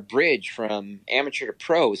 Our bridge from amateur to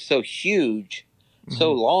pro is so huge,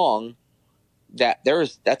 so long, that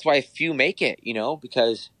that's why few make it,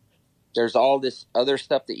 because there's all this other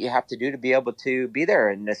stuff that you have to do to be able to be there,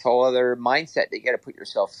 and this whole other mindset that you got to put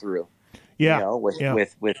yourself through. Yeah,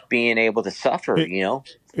 with being able to suffer.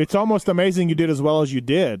 It's almost amazing you did as well as you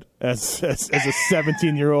did as a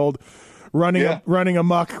 17-year-old running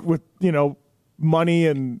amok with money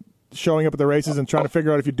and showing up at the races and trying to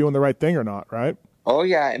figure out if you're doing the right thing or not, right? Oh,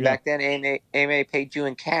 yeah. And back then, AMA paid you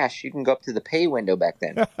in cash. You can go up to the pay window back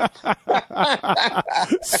then.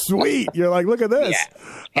 Sweet. You're like, look at this.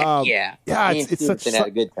 Yeah. It's such had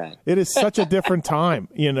a good time. It is such a different time,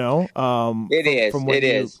 it is. From when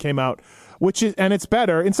you came out. And it's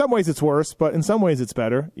better. In some ways it's worse, but in some ways it's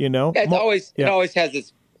better, Yeah, it always has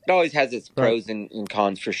its pros and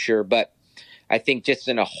cons for sure. But I think just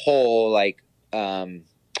in a whole,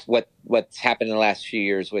 what's happened in the last few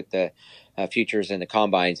years with the futures and the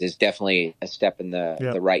combines is definitely a step in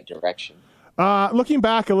the right direction. Looking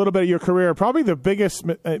back a little bit at your career, probably the biggest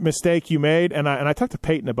mistake you made, and I talked to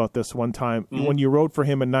Peyton about this one time when you rode for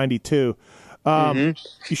him in '92. You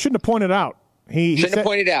shouldn't have pointed out. He shouldn't have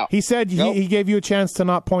pointed out. He said he gave you a chance to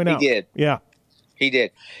not point out. He did. Yeah. He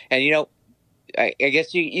did. And, I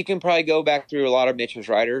guess you can probably go back through a lot of Mitch's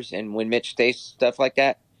riders, and when Mitch stays stuff like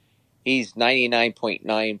that, he's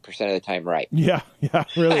 99.9% of the time right. Yeah,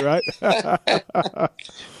 really, right?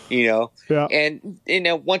 Yeah. And,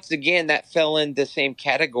 once again, that fell in the same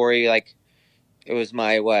category. Like, it was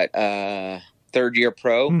my, third year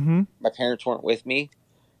pro. My parents weren't with me.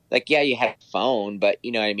 Like, yeah, you had a phone, but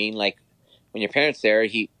you know what I mean? Like, when your parents there,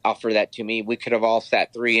 he offered that to me. We could have all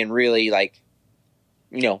sat 3 and really, thought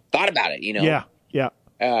about it, Yeah.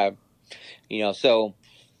 So,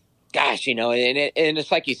 gosh, and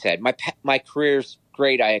it's like you said, my career's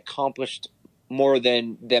great. I accomplished more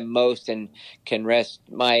than most, and I can rest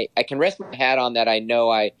my hat on that. I know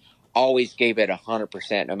I always gave it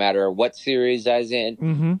 100%, no matter what series I was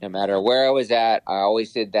in, no matter where I was at. I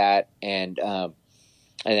always did that, and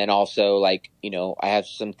then also I have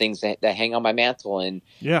some things that hang on my mantle, and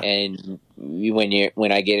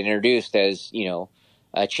when I get introduced as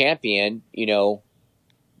a champion,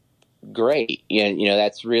 great,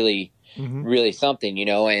 that's really really something,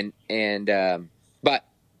 but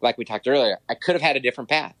like we talked earlier, I could have had a different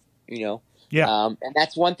path, and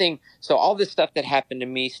that's one thing. So all this stuff that happened to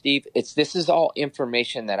me, Steve, this is all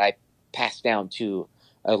information that I passed down to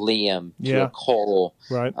a Liam, to a Cole,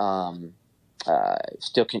 right?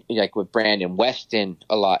 Still with Brandon Weston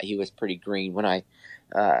a lot. He was pretty green when I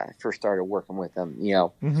first started working with him,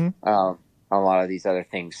 on a lot of these other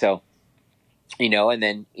things. So, and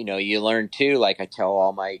then, you learn too, like I tell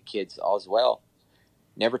all my kids as well,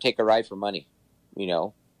 never take a ride for money.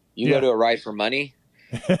 You go to a ride for money,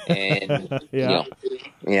 and,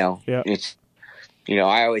 it's,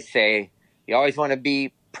 I always say, you always want to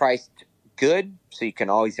be priced good so you can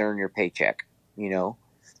always earn your paycheck, And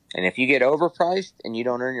if you get overpriced and you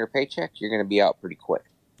don't earn your paycheck, you're going to be out pretty quick.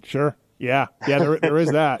 Sure. Yeah. There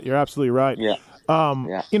is that. You're absolutely right. Yeah.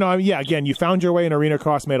 You know, again, you found your way in arena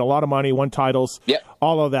cross, made a lot of money, won titles,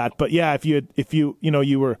 all of that. But yeah, if you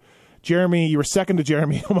were Jeremy, you were second to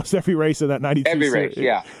Jeremy almost every race of that 92 Every race,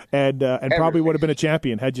 yeah. And probably would have been a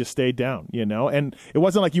champion had you stayed down, you know. And it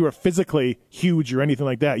wasn't like you were physically huge or anything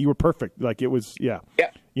like that. You were perfect. Like it was,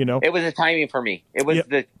 you know. It was the timing for me. It was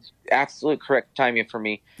the absolute correct timing for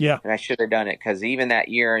me. Yeah. And I should have done it because even that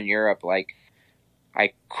year in Europe, like,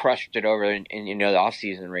 I crushed it over in you know, the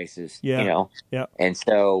off-season races, you know. Yeah. And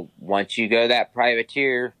so once you go that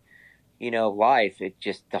privateer, you know, life, it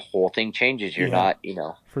just, the whole thing changes. You're not, you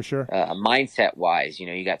know, for sure. Mindset wise, you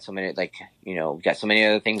know, you got so many, like, you know, got so many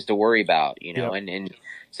other things to worry about, you know, and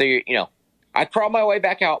so you're, you know, I crawled my way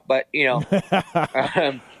back out, but you know,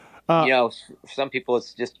 you know, for some people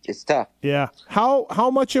it's tough. Yeah. How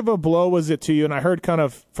much of a blow was it to you? And I heard kind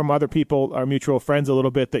of from other people, our mutual friends, a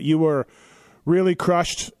little bit that you were really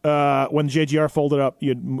crushed when JGR folded up.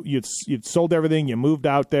 You'd sold everything. You moved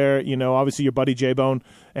out there. You know, obviously your buddy J-Bone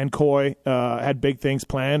and Coy had big things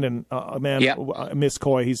planned. And man, I miss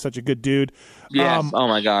Coy. He's such a good dude. Yes. Oh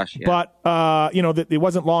my gosh. Yeah. But you know, it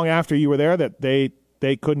wasn't long after you were there that they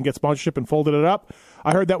couldn't get sponsorship and folded it up.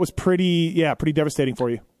 I heard that was pretty devastating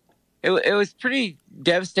for you. It was pretty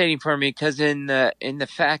devastating for me because in the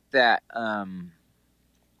fact that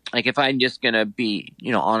like, if I'm just going to be,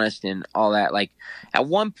 you know, honest and all that, like, at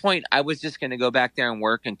one point I was just going to go back there and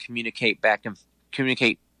work and communicate back and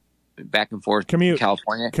forth to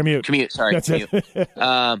California. Commute. Sorry. That's commute. It.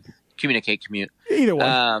 Commute. Either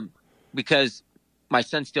one. Because my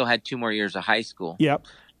son still had 2 more years of high school. Yep.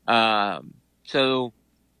 So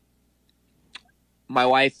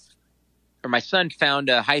my son found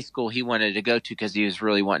a high school he wanted to go to because he was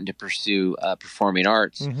really wanting to pursue performing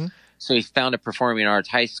arts. Mm-hmm. So he found a performing arts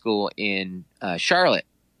high school in Charlotte.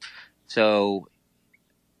 So,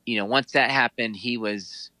 you know, once that happened,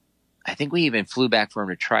 I think we even flew back for him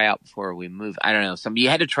to try out before we moved. I don't know. Somebody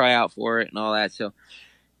had to try out for it and all that. So,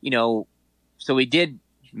 you know, so we did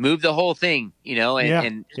move the whole thing, you know,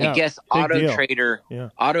 and I guess Auto Trader,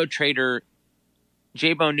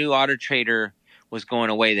 J-Bone knew Auto Trader was going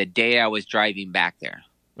away the day I was driving back there.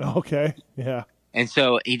 Okay. Yeah. And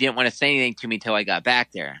so he didn't want to say anything to me till I got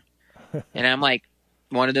back there. And I'm like,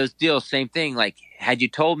 one of those deals, same thing. Like, had you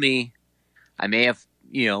told me, I may have,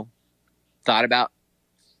 you know, thought about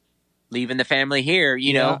leaving the family here,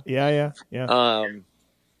 you know? Yeah.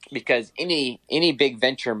 Because any big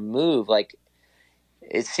venture move, like,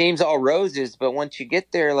 it seems all roses, but once you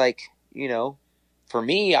get there, like, you know, for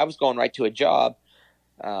me, I was going right to a job.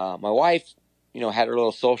 My wife, you know, had her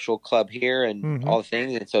little social club here and all the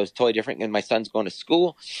things. And so it's totally different. And my son's going to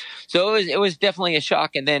school. So it was definitely a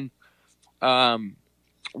shock. And then,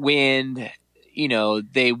 when, you know,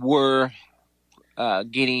 they were,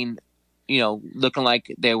 getting, you know, looking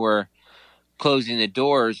like they were closing the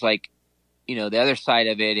doors, like, you know, the other side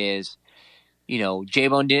of it is, you know,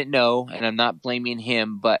 J-Bone didn't know, and I'm not blaming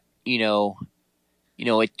him, but, you know,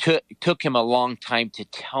 it took him a long time to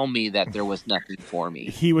tell me that there was nothing for me.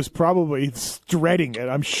 He was probably dreading it,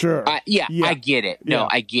 I'm sure. I get it. No,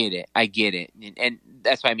 I get it. And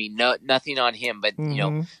that's what I mean. No, nothing on him, but, you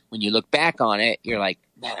know, when you look back on it, you're like,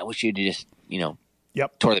 man, I wish you'd just, you know,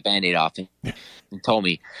 tore the Band-Aid off and told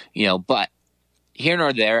me, you know, but here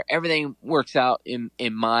nor there, everything works out in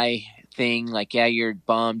my thing. Like, yeah, you're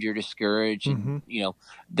bummed, you're discouraged. And, you know,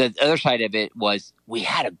 the other side of it was we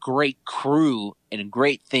had a great crew and a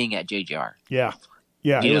great thing at JGR. Yeah.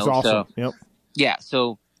 It was awesome. So, yeah.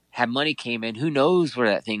 So had money came in, who knows where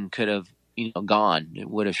that thing could have, you know, gone. It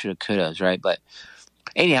would have, should have, could have, right? But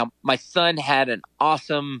anyhow, my son had an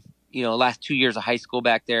awesome, you know, last 2 years of high school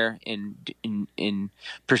back there in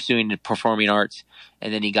pursuing the performing arts.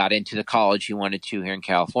 And then he got into the college he wanted to here in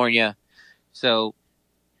California. So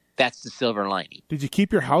that's the silver lining. Did you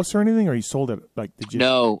keep your house or anything, or you sold it? Like, did you?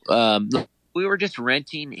 No, we were just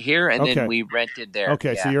renting here, and then we rented there.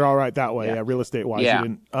 Okay, so you're all right that way, real estate wise. Yeah.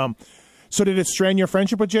 You didn't, so did it strain your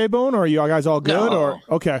friendship with J-Bone, or are you guys all good? No. Or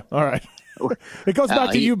okay, all right. It goes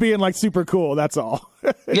back to you being like super cool. That's all.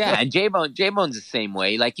 Yeah, and J-Bone's the same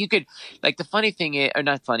way. Like, you could, like, the funny thing is, or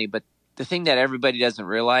not funny, but the thing that everybody doesn't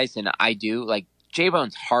realize, and I do, like,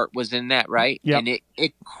 J-Bone's heart was in that, right? Yep. And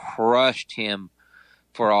it crushed him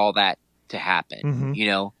for all that to happen, you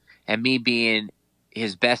know. And me being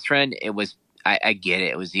his best friend, it was, I get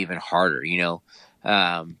it. It was even harder, you know.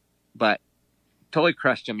 But totally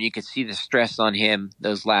crushed him. You could see the stress on him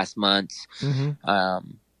those last months,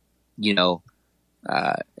 you know.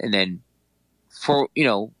 And then for, you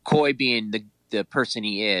know, Coy being the person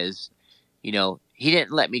he is, you know, he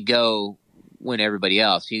didn't let me go when everybody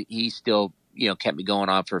else. He still kept me going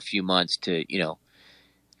on for a few months to,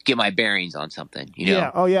 get my bearings on something, Yeah.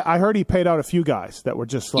 Oh, yeah. I heard he paid out a few guys that were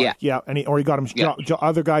just like, and he got him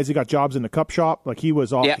other guys. He got jobs in the cup shop. Like he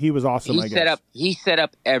was he was awesome. He set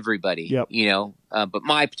up everybody. Yep. But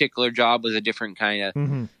my particular job was a different kind of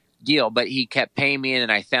deal. But he kept paying me, and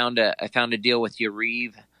then I found a deal with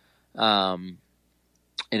Yariv,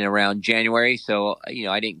 in around January. So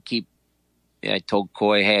I didn't keep. I told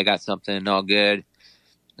Coy, hey, I got something, all good,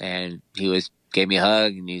 and he gave me a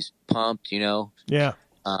hug, and he's pumped. Yeah.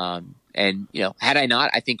 And had I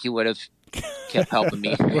not, I think he would have kept helping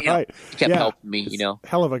me. Right. Kept helping me.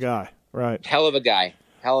 Hell of a guy. Right. Hell of a guy.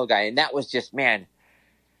 And that was just, man,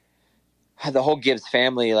 the whole Gibbs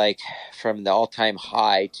family, like from the all-time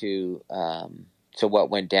high to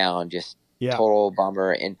what went down, just total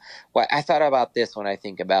bummer. And what I thought about this when I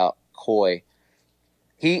think about Coy,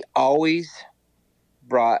 he always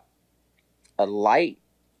brought a light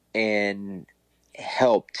and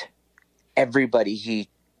helped everybody he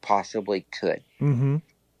possibly could. Mm-hmm.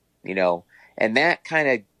 And that kind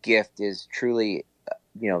of gift is truly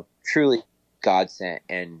God sent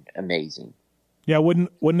and amazing. Yeah,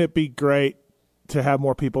 wouldn't it be great to have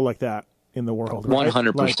more people like that in the world?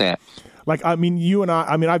 100%. Like, I mean, you and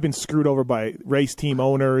I've been screwed over by race team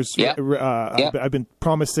owners. Yep. I've been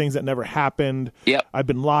promised things that never happened. Yep. I've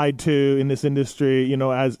been lied to in this industry,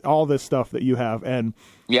 as all this stuff that you have. And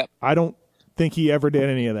I don't think he ever did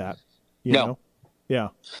any of that. You know? Yeah.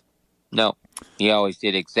 No, he always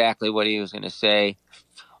did exactly what he was going to say.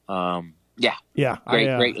 Yeah.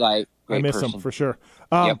 Great life. Great I miss person. him for sure.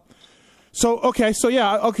 So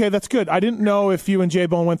that's good. I didn't know if you and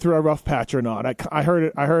J-Bone went through a rough patch or not. I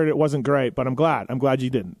heard it wasn't great, but I'm glad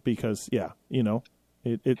you didn't, because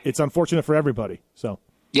it's unfortunate for everybody. So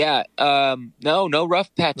no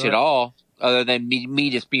rough patch at all, other than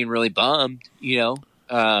me just being really bummed.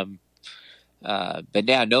 But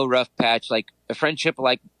yeah, no rough patch. Like a friendship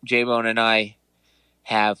like J-Bone and I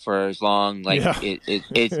have for as long, like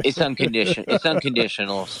it's unconditional. It's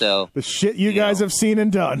unconditional. So the shit you guys have seen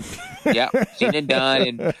and done. Seen and done,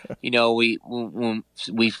 and we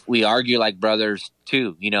argue like brothers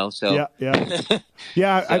too. So So.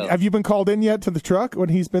 Have you been called in yet to the truck when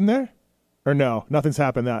he's been there, or no? Nothing's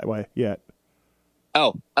happened that way yet.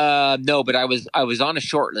 Oh, no, but I was on a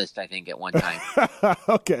short list, I think, at one time.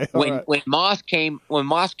 Okay. When Moss came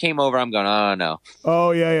over, I'm going, oh no.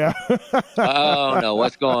 Oh yeah. Oh no,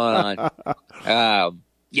 what's going on?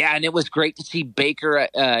 And it was great to see Baker.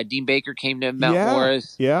 Dean Baker came to Mount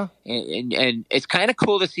Morris. Yeah. And it's kind of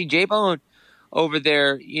cool to see J-Bone over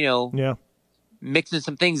there, mixing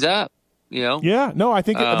some things up, Yeah. No, I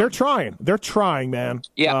think they're trying. They're trying, man.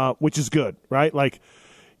 Yeah. Which is good, right? Like,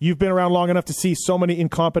 you've been around long enough to see so many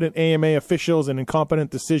incompetent AMA officials and incompetent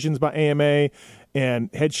decisions by AMA and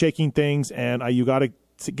head shaking things, and you got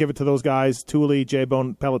to give it to those guys, Tooley,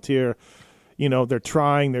 J-Bone, Pelletier. They're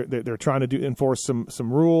trying. They're trying to enforce some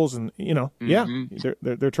rules, and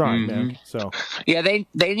they're trying, man. So they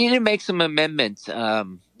need to make some amendments. I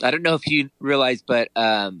don't know if you realize, but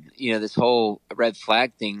this whole red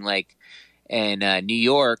flag thing, like in New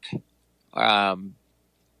York,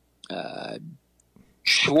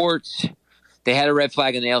 Schwartz, they had a red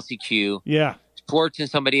flag in the LCQ. Yeah. Schwartz and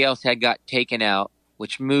somebody else had got taken out,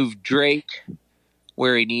 which moved Drake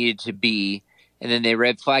where he needed to be, and then they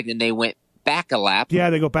red flagged and they went back a lap. Yeah,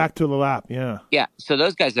 they go back to the lap. Yeah. Yeah. So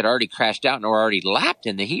those guys had already crashed out and were already lapped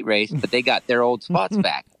in the heat race, but they got their old spots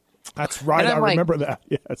back. That's right. I remember that.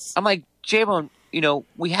 Yes. I'm like, J-Bone,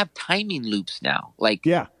 we have timing loops now. Like,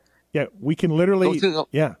 yeah, we can literally go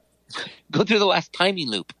through the last timing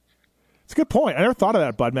loop. It's a good point. I never thought of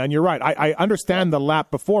that, Bud, man. You're right. I understand the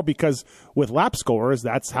lap before, because with lap scorers,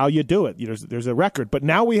 that's how you do it. There's a record. But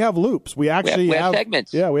now we have loops. We actually have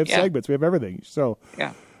segments. Yeah, we have segments. We have everything. So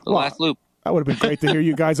the last loop. That would have been great to hear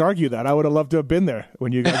you guys argue that. I would have loved to have been there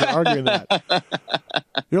when you guys were arguing that.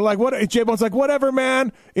 You're like, what? J-Bone's like, whatever,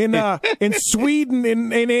 man. In Sweden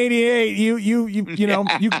in '88,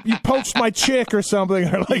 you poached my chick or something.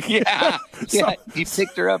 Or like, you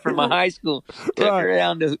picked her up from my high school, took her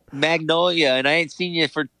down to Magnolia, and I ain't seen you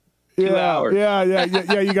for 2 hours. Yeah.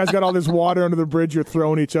 You guys got all this water under the bridge. You're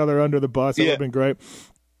throwing each other under the bus. It would have been great.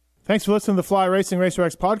 Thanks for listening to the Fly Racing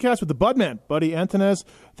RacerX podcast with the Budman, Buddy Antunez.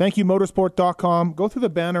 Thank you, motorsport.com. Go through the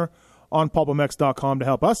banner on pulpmx.com to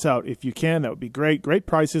help us out if you can. That would be great. Great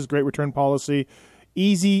prices, great return policy,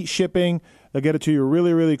 easy shipping. They'll get it to you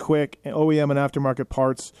really, really quick. OEM and aftermarket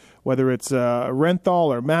parts, whether it's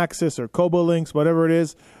Renthal or Maxxis or Kobolinks, whatever it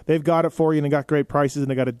is, they've got it for you, and they got great prices,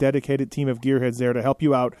 and they got a dedicated team of gearheads there to help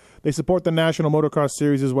you out. They support the National Motocross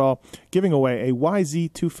Series as well, giving away a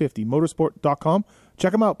YZ250. Motorsport.com.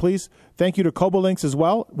 check them out, please. Thank you to Cobolinks as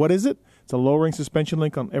well. What is it? It's a lowering suspension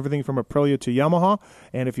link on everything from Aprilia to Yamaha.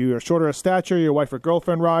 And if you are shorter of stature, your wife or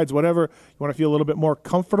girlfriend rides, whatever, you want to feel a little bit more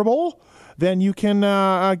comfortable, then you can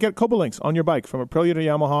get Cobolinks on your bike from Aprilia to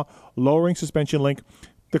Yamaha, lowering suspension link.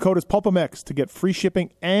 The code is PulpMX to get free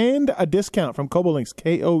shipping and a discount from Cobolinks,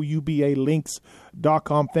 KOUBA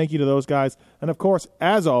links.com. Thank you to those guys. And, of course,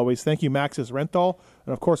 as always, thank you, Maxxis Rental.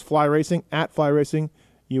 And, of course, Fly Racing at Fly Racing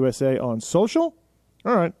USA on social.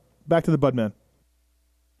 All right, back to the Budman.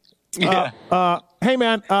 Yeah. Hey,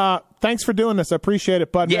 man, thanks for doing this. I appreciate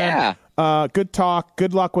it, Budman. Yeah. Good talk.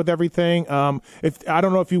 Good luck with everything. If I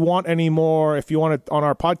don't know if you want any more, if you want it on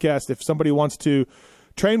our podcast, if somebody wants to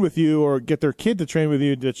train with you or get their kid to train with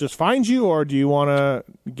you, to just find you, or do you want to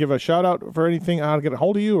give a shout out for anything, how to get a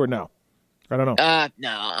hold of you, or no? I don't know.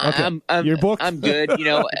 No, okay. You're booked? I'm good. You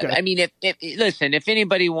know, Okay. I mean, if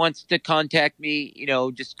anybody wants to contact me, you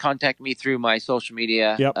know, just contact me through my social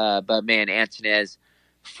media. Yep. But man, Antunez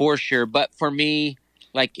for sure. But for me,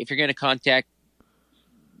 like, if you're going to contact,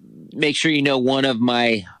 make sure you know one of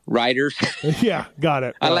my riders. Yeah, got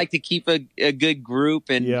it. I like to keep a good group,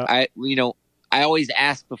 and Yeah. I always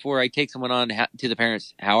ask before I take someone on to the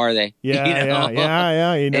parents, how are they? Yeah, You know?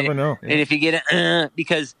 yeah. You never know. And if you get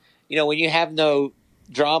because, you know, when you have no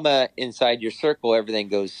drama inside your circle, everything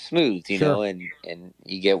goes smooth, you Sure. know, and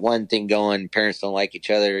you get one thing going, parents don't like each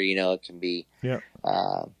other, you know, it can be, Yeah.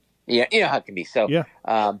 you know how it can be. So, Yeah.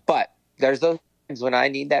 But there's those times when I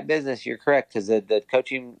need that business. You're correct, because the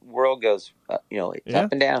coaching world goes, you know, it's Yeah,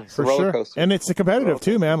 up and down. It's for a roller sure. coaster. And it's competitive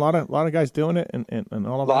too, man. A lot of guys doing it and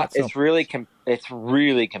all of that. So. It's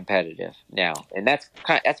really competitive now, and that's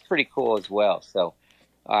pretty cool as well. So,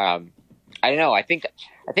 I don't know. I think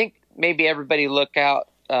maybe everybody look out.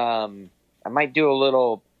 I might do a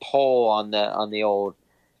little poll on the old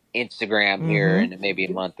Instagram here in maybe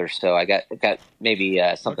a month or so. I got maybe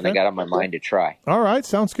something I got on my mind to try. All right,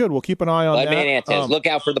 sounds good. We'll keep an eye on that. Man, Antunez, look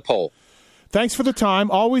out for the poll. Thanks for the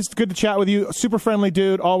time. Always good to chat with you. Super friendly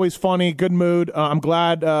dude. Always funny. Good mood. I'm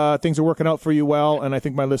glad things are working out for you well, and I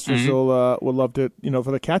think my listeners will love to, you know,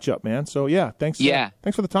 for the catch up, man. So yeah, thanks. Yeah.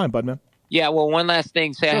 Thanks for the time, bud, man. Yeah. Well, one last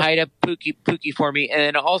thing. Say hi to Pookie for me, and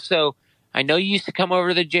then also, I know you used to come over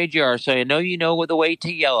to the JGR, so I know you know the way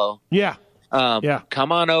to Yellow. Yeah. Yeah.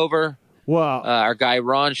 Come on over. Wow. Our guy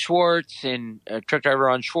Ron Schwartz and truck driver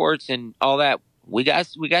Ron Schwartz and all that. We got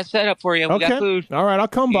set up for you. We got food. All right, I'll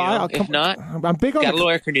come by. know, if not, I'm big on got a little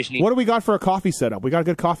air conditioning. What do we got for a coffee setup? We got a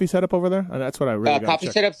good coffee setup over there. That's what I really got.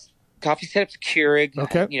 Coffee setup's Keurig.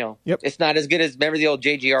 Okay. You know, Yep. It's not as good as, remember the old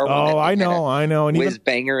JGR one? Oh, I know. And whiz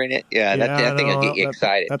banger in it. Yeah, that thing will get you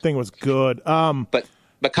excited. That thing was good.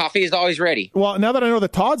 But coffee is always ready. Well, now that I know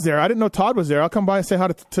that Todd's there, I didn't know Todd was there. I'll come by and say hi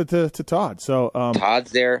to Todd. So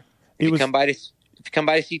Todd's there. If you come by to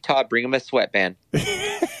see Todd, bring him a sweatband.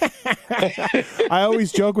 I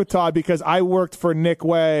always joke with Todd because I worked for Nick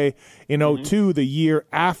Way in 2002, the year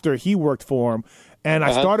after he worked for him. And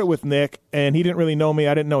I started with Nick, and he didn't really know me.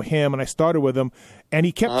 I didn't know him, and I started with him. And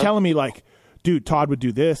he kept telling me, like, dude, Todd would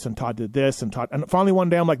do this, and Todd did this, and Todd. And finally one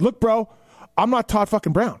day I'm like, look, bro, I'm not Todd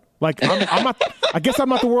fucking Brown. Like, I'm not. I guess I'm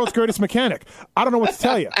not the world's greatest mechanic. I don't know what to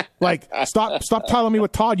tell you. Like, stop telling me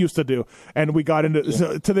what Todd used to do. And we got into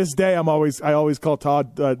so, to this day. I always call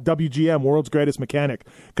Todd WGM, world's greatest mechanic,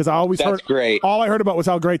 because I always heard. Great. All I heard about was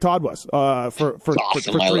how great Todd was for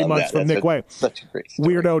awesome. 3 months from Nick Way. Such a great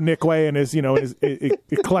story. Weirdo Nick Way and his his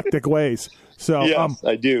eclectic ways. So yes,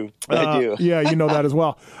 I do. Yeah, you know that as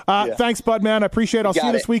well. Thanks, bud, man. I appreciate it. I'll see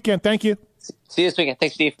you this weekend. Thank you. See you this weekend.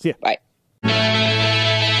 Thanks, Steve. See ya. Bye.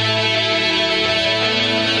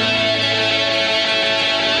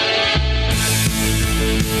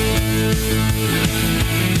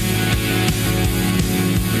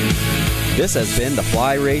 This has been the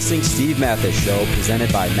Fly Racing Steve Mathis Show,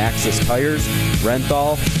 presented by Maxxis Tires,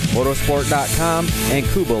 Renthal, Motorsport.com, and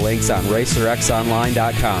Cobolinks on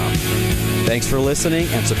RacerXOnline.com. Thanks for listening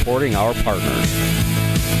and supporting our partners.